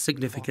the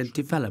significant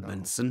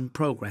developments and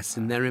progress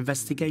in their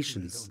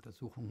investigations.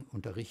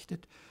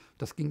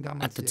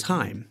 At the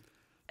time,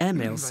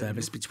 airmail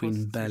service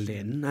between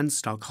Berlin and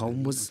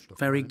Stockholm was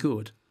very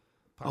good,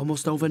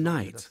 almost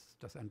overnight.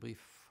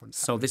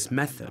 So this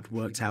method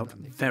worked out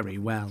very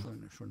well.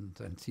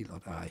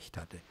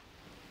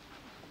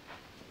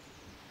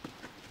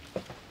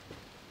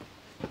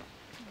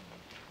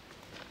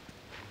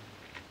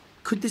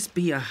 Could this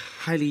be a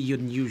highly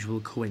unusual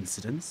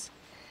coincidence?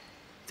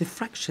 The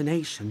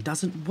fractionation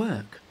doesn't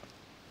work.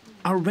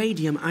 Our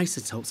radium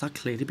isotopes are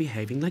clearly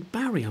behaving like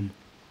barium.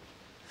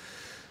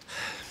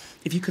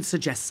 If you could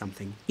suggest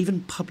something,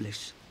 even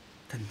publish,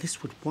 then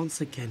this would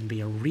once again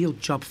be a real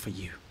job for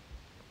you.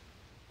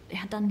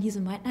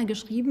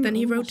 Then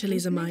he wrote to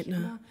Lise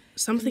Meitner,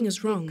 "Something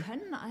is wrong.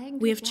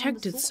 We have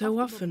checked it so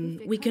often,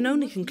 we can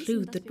only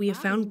conclude that we have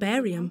found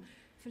barium.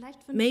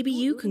 Maybe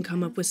you can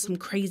come up with some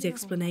crazy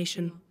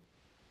explanation."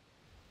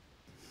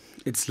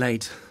 It's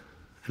late,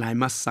 and I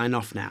must sign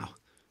off now.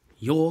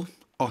 Your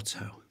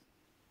Otto.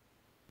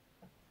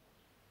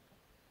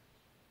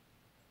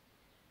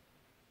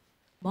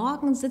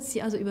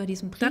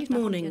 That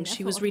morning,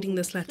 she was reading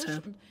this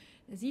letter.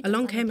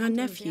 Along came her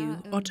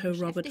nephew, Otto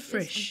Robert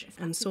Frisch,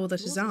 and saw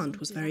that his aunt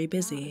was very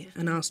busy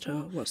and asked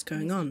her what's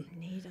going on.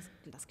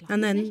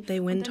 And then they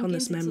went on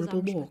this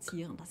memorable walk.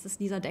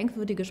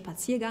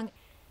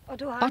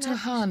 Otto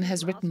Hahn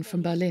has written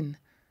from Berlin.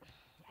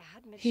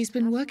 He's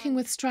been working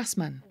with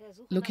Strassmann,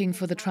 looking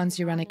for the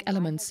transuranic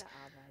elements,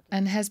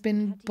 and has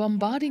been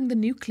bombarding the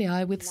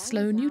nuclei with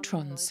slow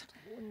neutrons.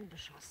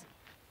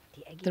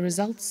 The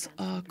results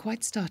are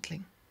quite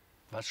startling.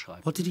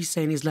 What did he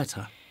say in his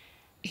letter?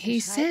 He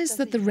says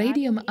that the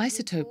radium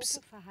isotopes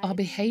are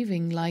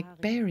behaving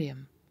like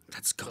barium.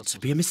 That's got to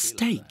be a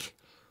mistake.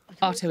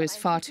 Otto is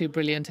far too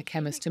brilliant a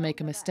chemist to make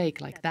a mistake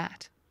like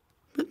that.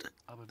 But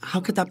how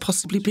could that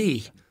possibly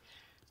be?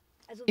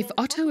 If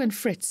Otto and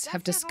Fritz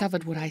have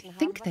discovered what I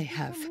think they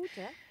have,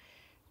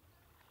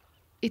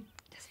 it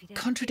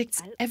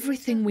contradicts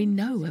everything we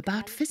know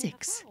about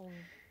physics.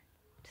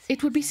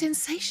 It would be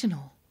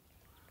sensational.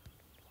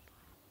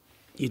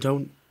 You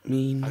don't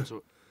mean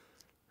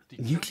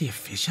nuclear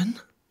fission?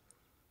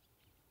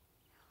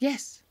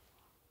 Yes.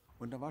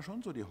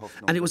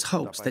 And it was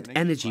hoped that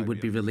energy would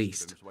be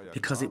released,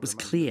 because it was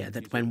clear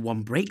that when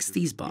one breaks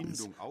these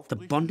bonds, the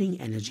bonding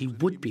energy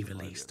would be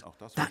released.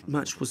 That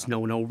much was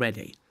known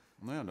already.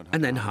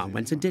 And then Hahn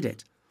went and did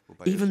it.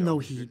 Even though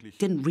he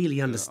didn't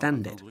really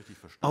understand it,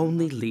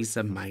 only Lise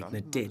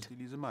Meitner did.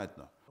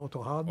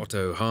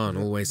 Otto Hahn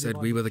always said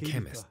we were the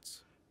chemists.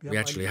 We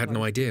actually had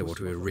no idea what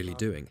we were really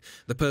doing.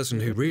 The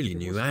person who really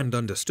knew and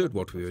understood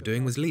what we were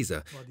doing was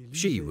Lise.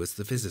 She was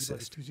the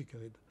physicist.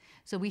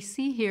 So we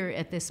see here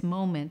at this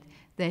moment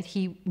that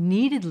he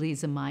needed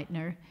Lise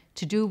Meitner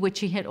to do what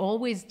she had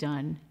always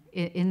done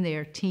in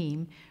their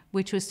team,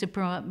 which was to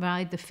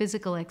provide the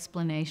physical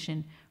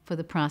explanation for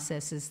the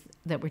processes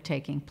that were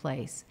taking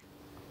place.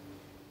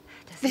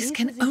 This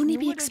can only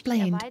be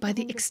explained by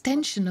the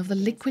extension of the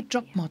liquid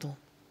drop model.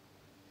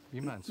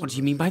 What do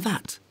you mean by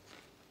that?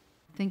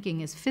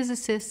 Thinking as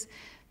physicists,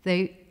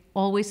 they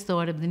always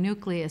thought of the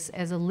nucleus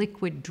as a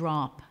liquid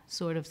drop,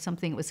 sort of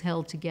something that was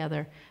held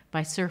together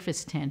by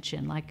surface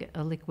tension, like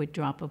a liquid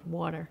drop of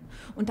water.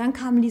 And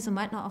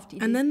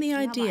then the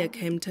idea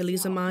came to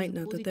Lise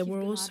Meitner that there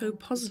were also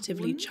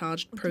positively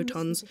charged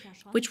protons,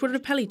 which would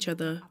repel each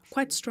other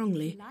quite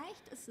strongly.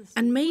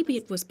 And maybe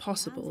it was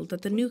possible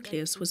that the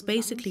nucleus was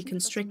basically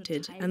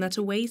constricted and that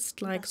a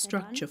waist-like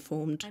structure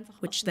formed,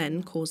 which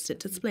then caused it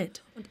to split.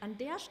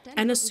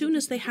 And as soon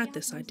as they had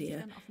this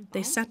idea,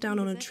 they sat down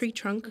on a tree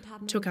trunk,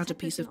 took out a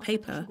piece of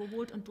paper,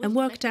 and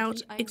worked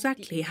out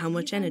exactly how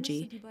much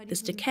energy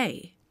this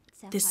decay,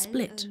 this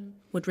split,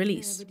 would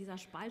release.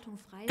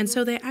 And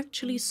so they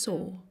actually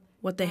saw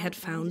what they had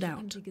found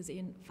out.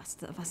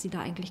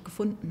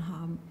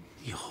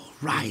 You're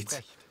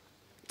right.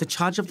 The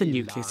charge of the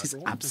nucleus is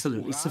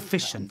absolutely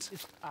sufficient.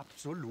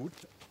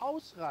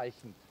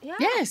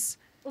 Yes,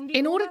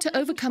 in order to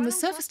overcome the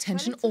surface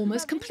tension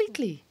almost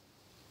completely.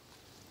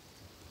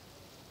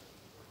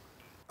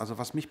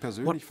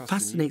 What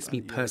fascinates me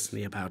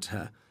personally about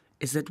her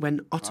is that when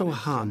Otto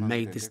Hahn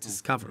made this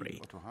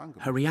discovery,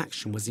 her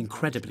reaction was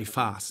incredibly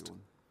fast.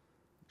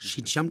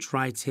 She jumped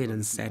right in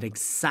and said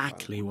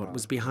exactly what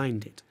was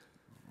behind it.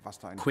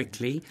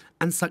 Quickly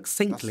and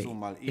succinctly,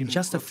 in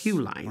just a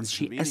few lines,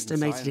 she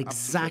estimated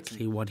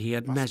exactly what he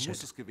had measured.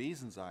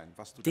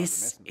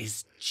 This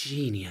is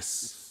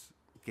genius.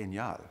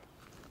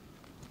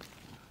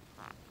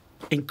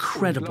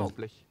 Incredible.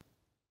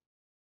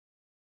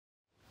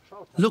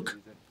 Look,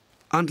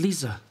 Aunt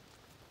Lise.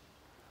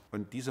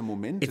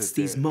 It's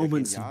these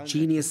moments of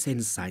genius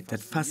insight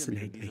that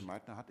fascinate me.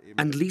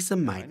 And Lise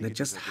Meitner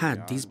just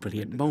had these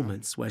brilliant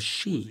moments where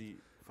she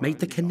made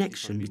the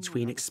connection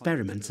between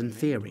experiment and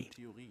theory.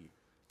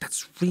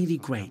 That's really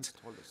great,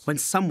 when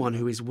someone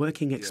who is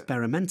working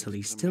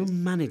experimentally still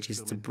manages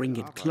to bring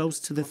it close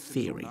to the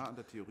theory,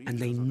 and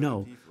they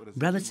know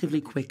relatively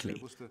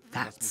quickly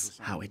that's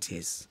how it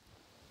is.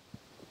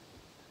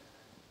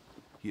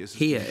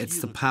 Here it's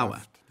the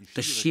power,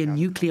 the sheer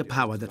nuclear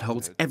power that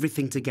holds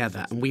everything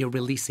together, and we are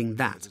releasing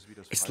that.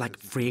 It's like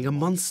freeing a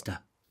monster.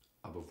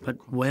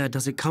 But where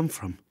does it come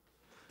from?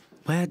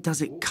 Where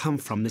does it come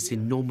from, this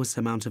enormous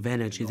amount of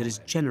energy that is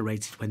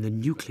generated when the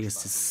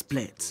nucleus is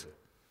split?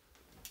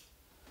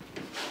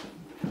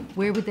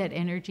 Where would that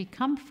energy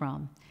come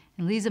from?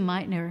 And Lise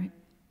Meitner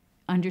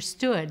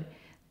understood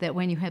that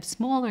when you have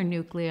smaller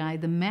nuclei,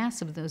 the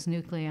mass of those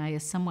nuclei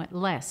is somewhat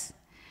less.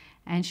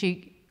 And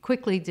she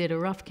quickly did a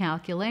rough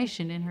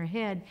calculation in her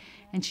head,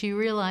 and she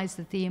realized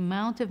that the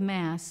amount of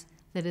mass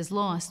that is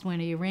lost when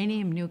a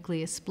uranium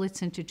nucleus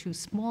splits into two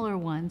smaller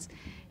ones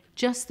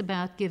just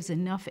about gives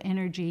enough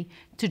energy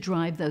to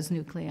drive those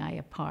nuclei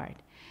apart.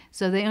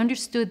 So they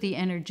understood the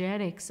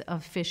energetics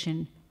of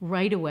fission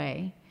right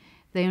away.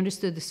 They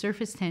understood the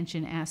surface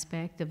tension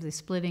aspect of the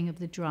splitting of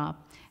the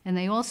drop, and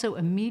they also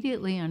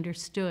immediately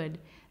understood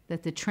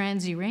that the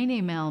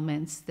transuranium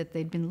elements that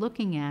they'd been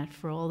looking at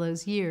for all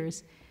those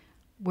years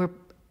were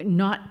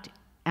not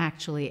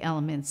actually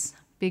elements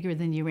bigger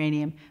than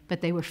uranium,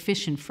 but they were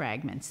fission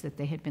fragments that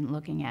they had been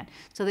looking at.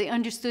 So they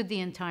understood the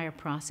entire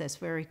process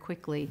very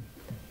quickly.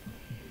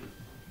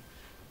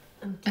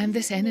 And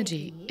this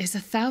energy is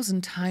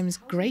 1,000 times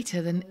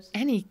greater than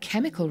any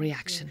chemical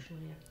reaction.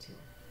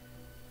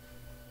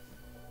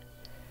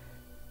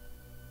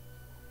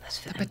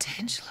 The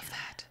potential of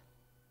that.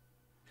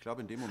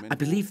 I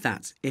believe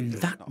that in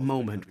that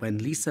moment when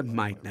Lise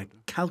Meitner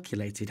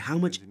calculated how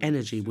much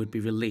energy would be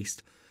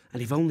released,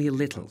 and if only a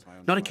little,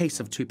 not a case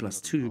of 2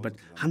 + 2, but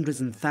hundreds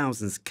and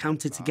thousands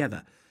counted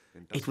together,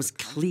 it was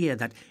clear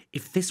that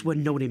if this were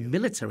known in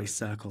military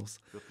circles,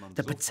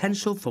 the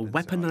potential for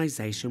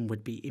weaponization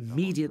would be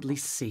immediately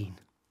seen.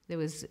 There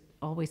was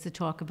always the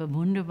talk of a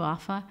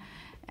Wunderwaffe,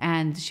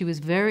 and she was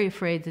very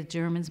afraid that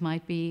Germans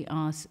might be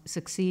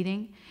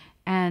succeeding.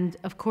 And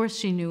of course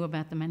she knew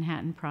about the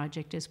Manhattan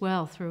Project as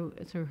well through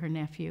her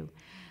nephew.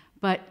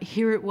 But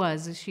here it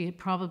was, she had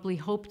probably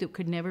hoped it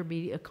could never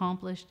be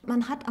accomplished. In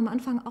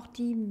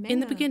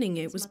the beginning,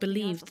 it was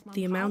believed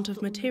the amount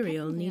of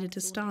material needed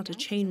to start a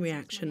chain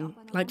reaction,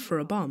 like for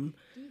a bomb,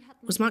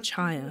 was much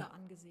higher.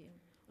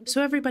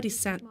 So everybody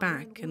sat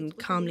back and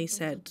calmly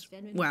said,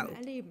 well,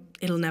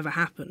 it'll never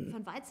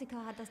happen.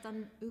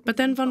 But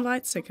then von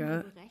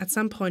Weizsäcker at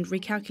some point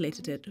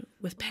recalculated it,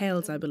 with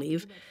pails, I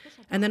believe,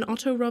 and then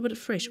Otto Robert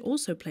Frisch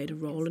also played a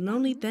role, and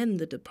only then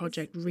did the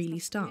project really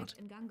start.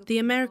 The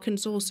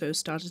Americans also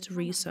started to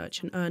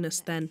research in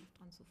earnest then.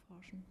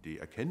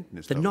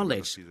 The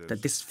knowledge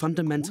that this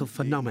fundamental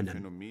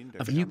phenomenon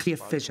of nuclear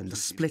fission, the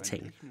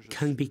splitting,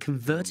 can be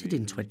converted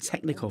into a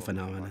technical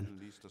phenomenon,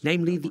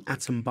 namely the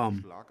atom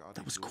bomb,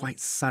 that was quite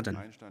sudden.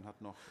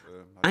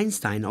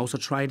 Einstein also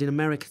tried in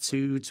America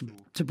to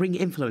bring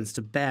influence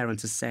to bear and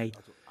to say,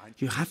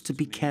 you have to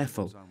be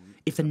careful.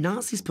 If the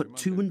Nazis put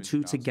 2 and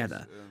 2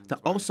 together, they're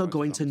also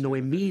going to know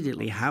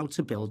immediately how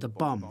to build a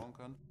bomb.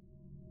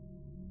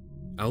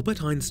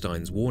 Albert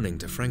Einstein's warning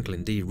to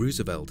Franklin D.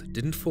 Roosevelt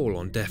didn't fall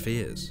on deaf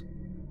ears.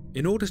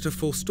 In order to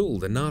forestall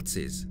the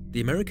Nazis,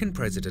 the American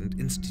president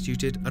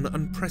instituted an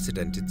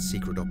unprecedented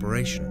secret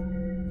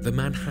operation, the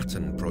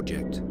Manhattan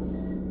Project.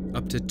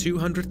 Up to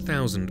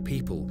 200,000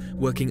 people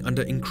working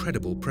under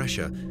incredible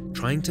pressure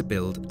trying to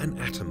build an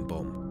atom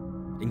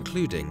bomb,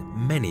 including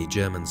many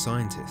German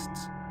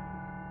scientists.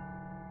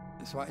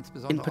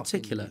 In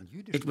particular,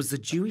 it was the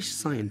Jewish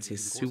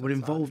scientists who were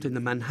involved in the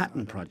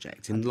Manhattan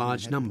Project in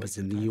large numbers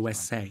in the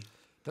USA.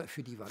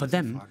 For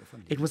them,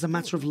 it was a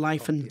matter of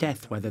life and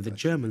death whether the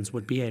Germans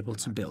would be able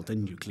to build a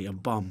nuclear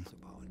bomb.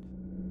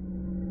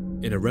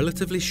 In a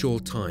relatively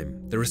short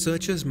time, the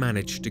researchers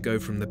managed to go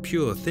from the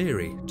pure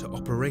theory to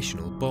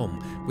operational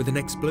bomb with an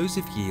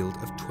explosive yield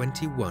of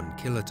 21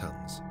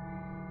 kilotons.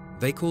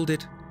 They called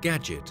it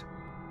Gadget,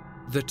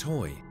 the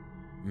toy.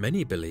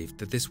 Many believed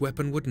that this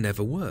weapon would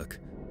never work.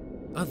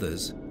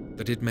 Others,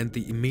 that it meant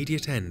the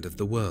immediate end of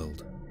the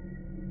world.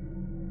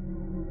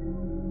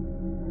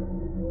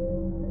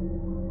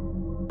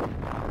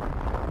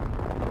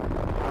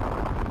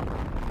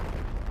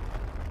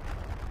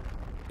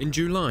 In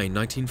July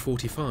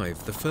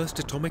 1945, the first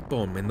atomic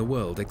bomb in the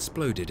world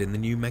exploded in the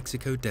New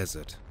Mexico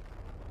desert.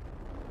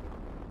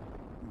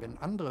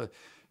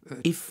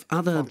 If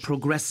other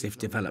progressive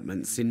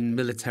developments in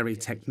military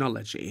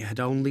technology had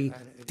only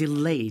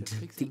delayed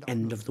the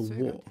end of the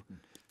war,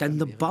 then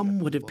the bomb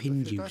would have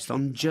been used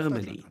on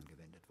Germany.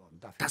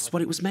 That's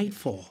what it was made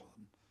for.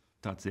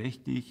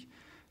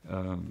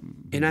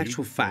 In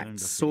actual fact,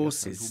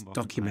 sources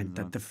document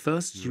that the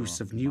first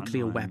use of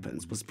nuclear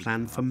weapons was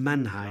planned for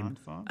Mannheim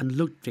and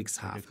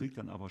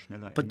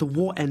Ludwigshafen, but the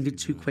war ended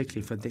too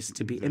quickly for this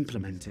to be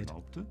implemented.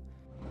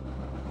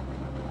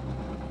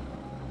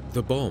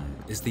 The bomb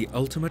is the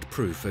ultimate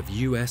proof of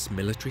US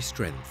military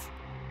strength.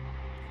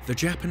 The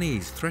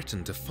Japanese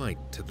threatened to fight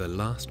to the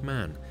last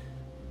man.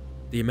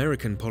 The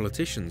American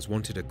politicians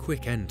wanted a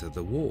quick end to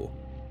the war.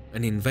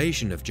 An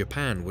invasion of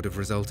Japan would have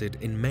resulted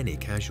in many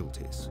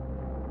casualties.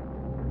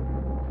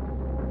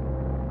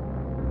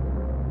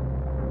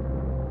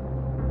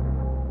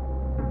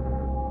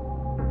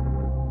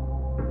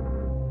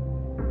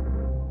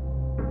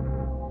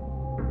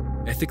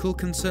 Ethical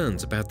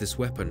concerns about this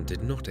weapon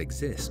did not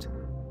exist.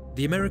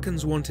 The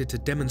Americans wanted to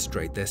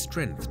demonstrate their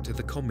strength to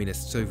the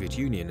communist Soviet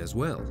Union as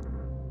well.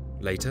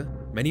 Later,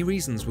 many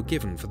reasons were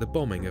given for the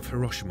bombing of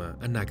Hiroshima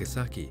and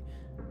Nagasaki,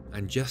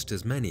 and just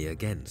as many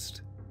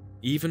against.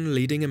 Even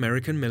leading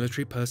American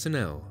military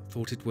personnel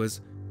thought it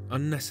was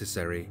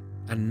unnecessary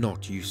and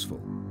not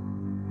useful.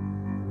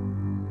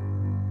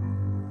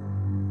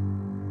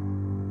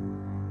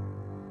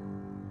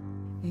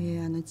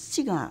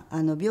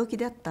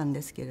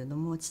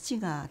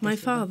 My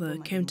father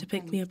came to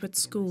pick me up at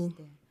school.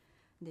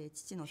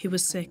 He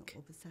was sick.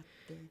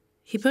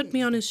 He put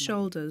me on his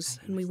shoulders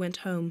and we went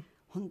home.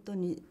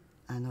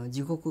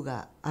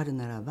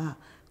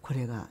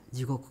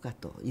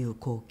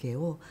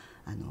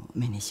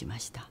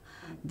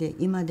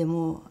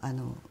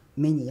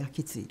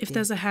 If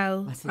there's a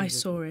hell, I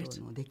saw it.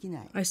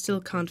 I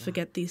still can't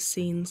forget these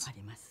scenes.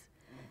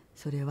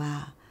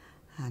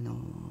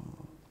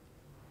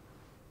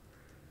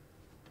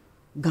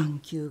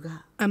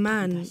 A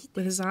man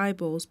with his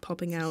eyeballs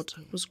popping out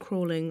was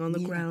crawling on the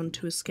ground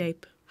to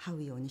escape.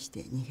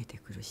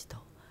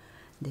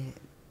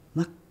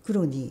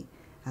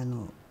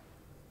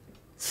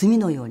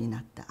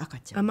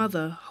 A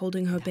mother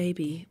holding her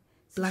baby,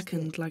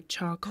 blackened like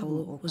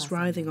charcoal, was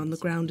writhing on the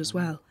ground as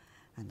well.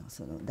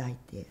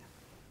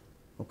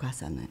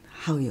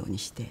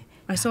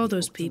 I saw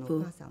those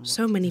people,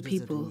 so many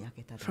people,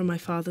 from my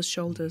father's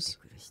shoulders.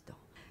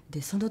 The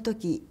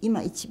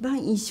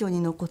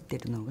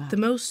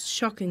most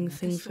shocking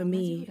thing for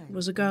me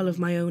was a girl of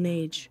my own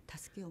age.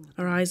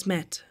 Our eyes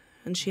met,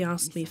 and she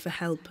asked me for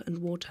help and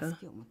water.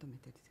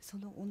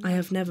 I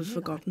have never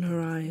forgotten her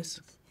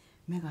eyes.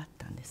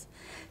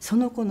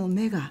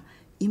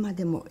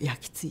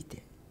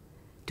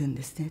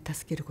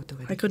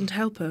 I couldn't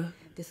help her.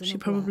 She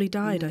probably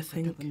died, I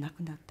think.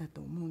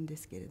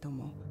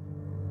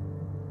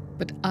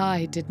 But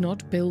I did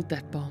not build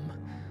that bomb,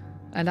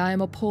 and I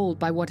am appalled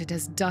by what it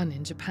has done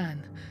in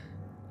Japan.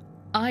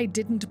 I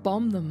didn't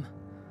bomb them,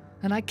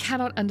 and I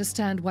cannot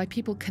understand why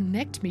people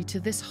connect me to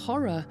this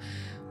horror.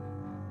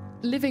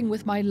 Living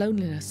with my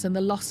loneliness and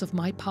the loss of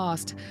my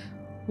past,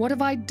 what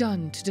have I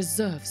done to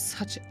deserve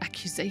such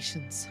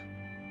accusations?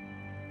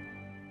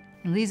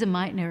 Lise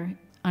Meitner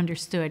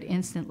understood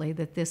instantly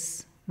that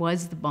this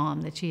was the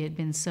bomb that she had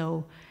been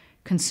so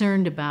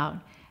concerned about,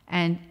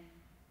 and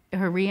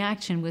her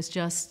reaction was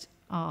just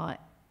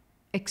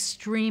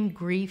extreme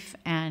grief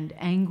and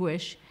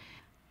anguish.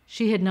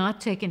 She had not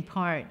taken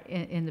part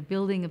in the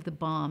building of the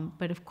bomb,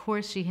 but of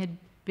course she had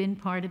been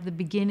part of the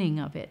beginning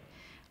of it,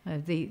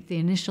 the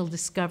initial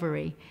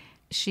discovery.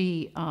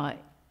 She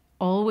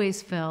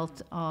always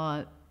felt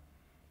that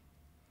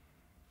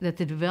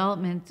the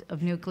development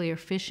of nuclear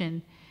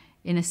fission,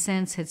 in a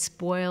sense, had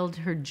spoiled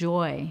her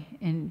joy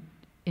in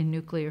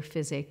nuclear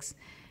physics.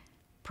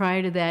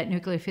 Prior to that,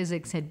 nuclear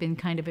physics had been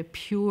kind of a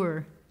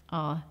pure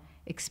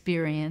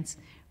experience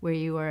where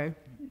you are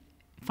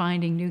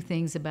finding new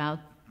things about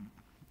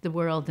the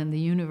world and the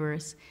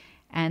universe.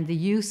 And the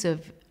use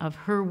of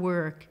her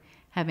work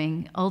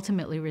having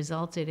ultimately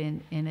resulted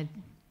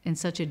in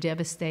such a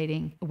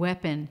devastating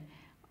weapon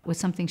was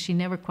something she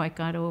never quite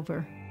got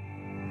over.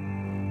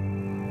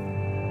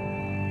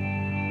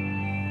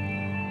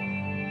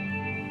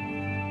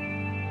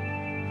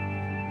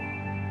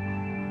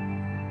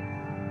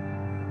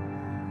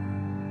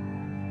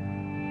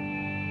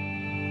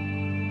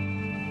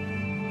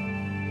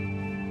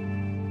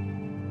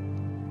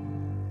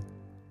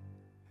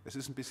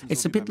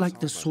 It's a bit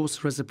like the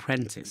Sorcerer's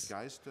Apprentice.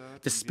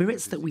 The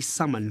spirits that we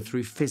summon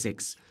through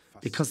physics,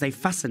 because they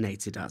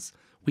fascinated us,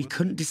 we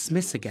couldn't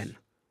dismiss again.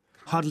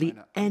 Hardly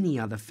any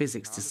other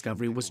physics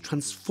discovery was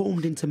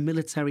transformed into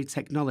military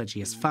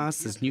technology as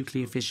fast as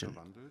nuclear fission.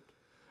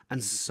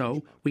 And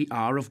so we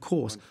are, of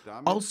course,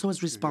 also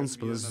as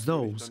responsible as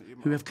those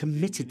who have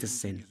committed the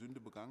sin.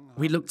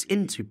 We looked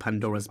into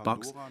Pandora's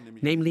box,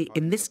 namely,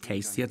 in this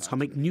case, the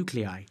atomic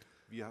nuclei.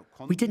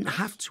 We didn't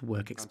have to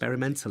work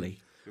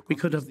experimentally. We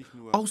could have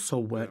also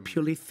worked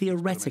purely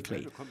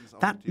theoretically.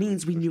 That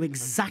means we knew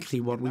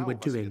exactly what we were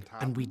doing,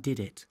 and we did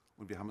it.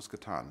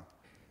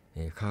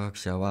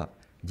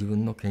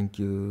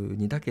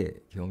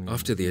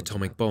 After the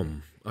atomic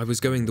bomb, I was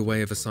going the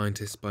way of a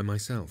scientist by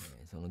myself.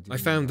 I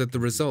found that the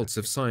results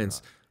of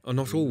science are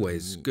not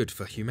always good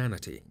for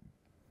humanity.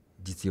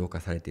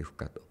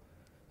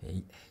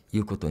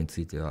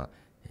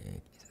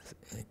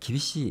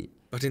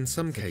 But in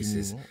some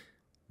cases,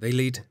 they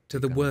lead to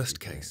the worst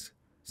case,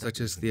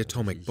 such as the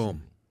atomic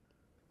bomb.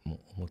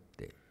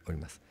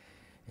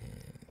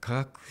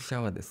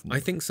 I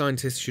think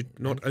scientists should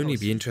not only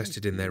be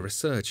interested in their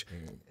research,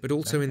 but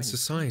also in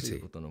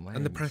society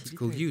and the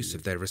practical use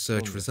of their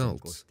research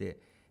results.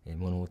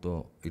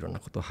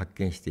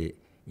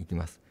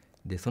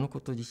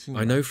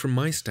 I know from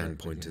my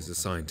standpoint as a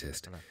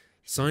scientist,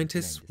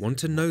 scientists want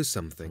to know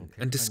something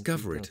and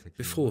discover it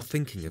before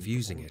thinking of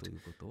using it.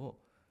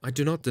 I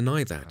do not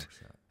deny that,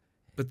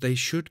 but they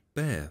should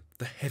bear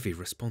the heavy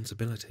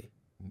responsibility.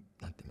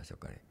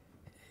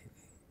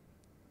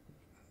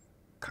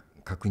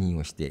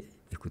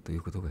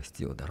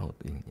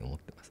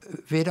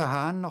 Neither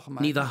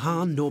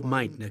Hahn nor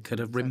Meitner could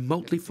have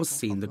remotely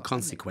foreseen the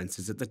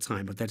consequences at the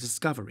time of their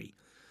discovery.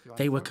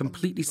 They were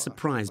completely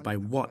surprised by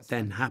what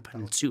then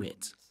happened to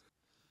it.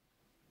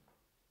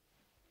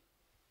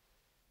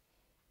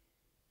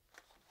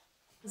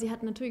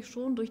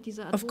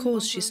 Of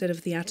course, she said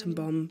of the atom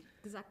bomb,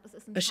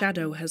 a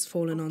shadow has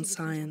fallen on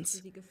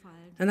science.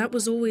 And that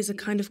was always a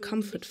kind of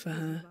comfort for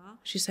her.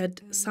 She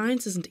said,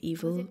 science isn't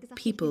evil,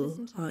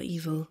 people are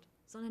evil.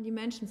 Sondern die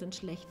Menschen sind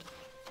schlecht.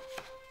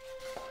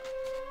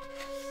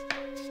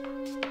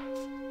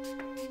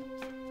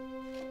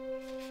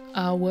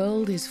 Our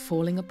world is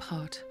falling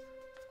apart.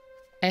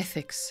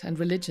 Ethics and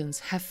religions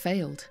have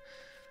failed.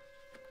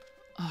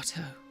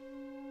 Otto,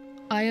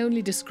 I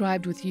only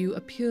described with you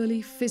a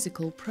purely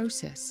physical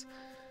process.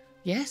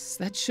 Yes,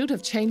 that should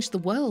have changed the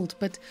world,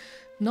 but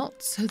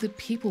not so that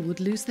people would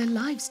lose their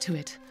lives to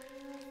it.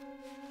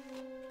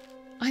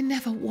 I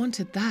never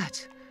wanted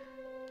that.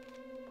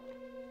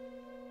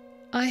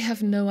 I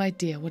have no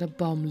idea what a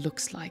bomb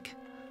looks like.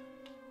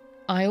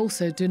 I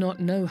also do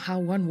not know how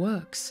one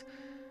works.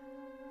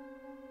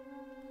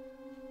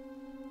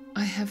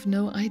 I have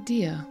no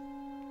idea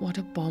what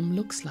a bomb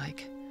looks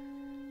like.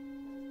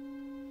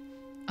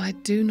 I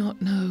do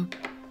not know.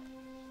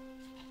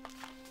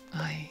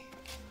 I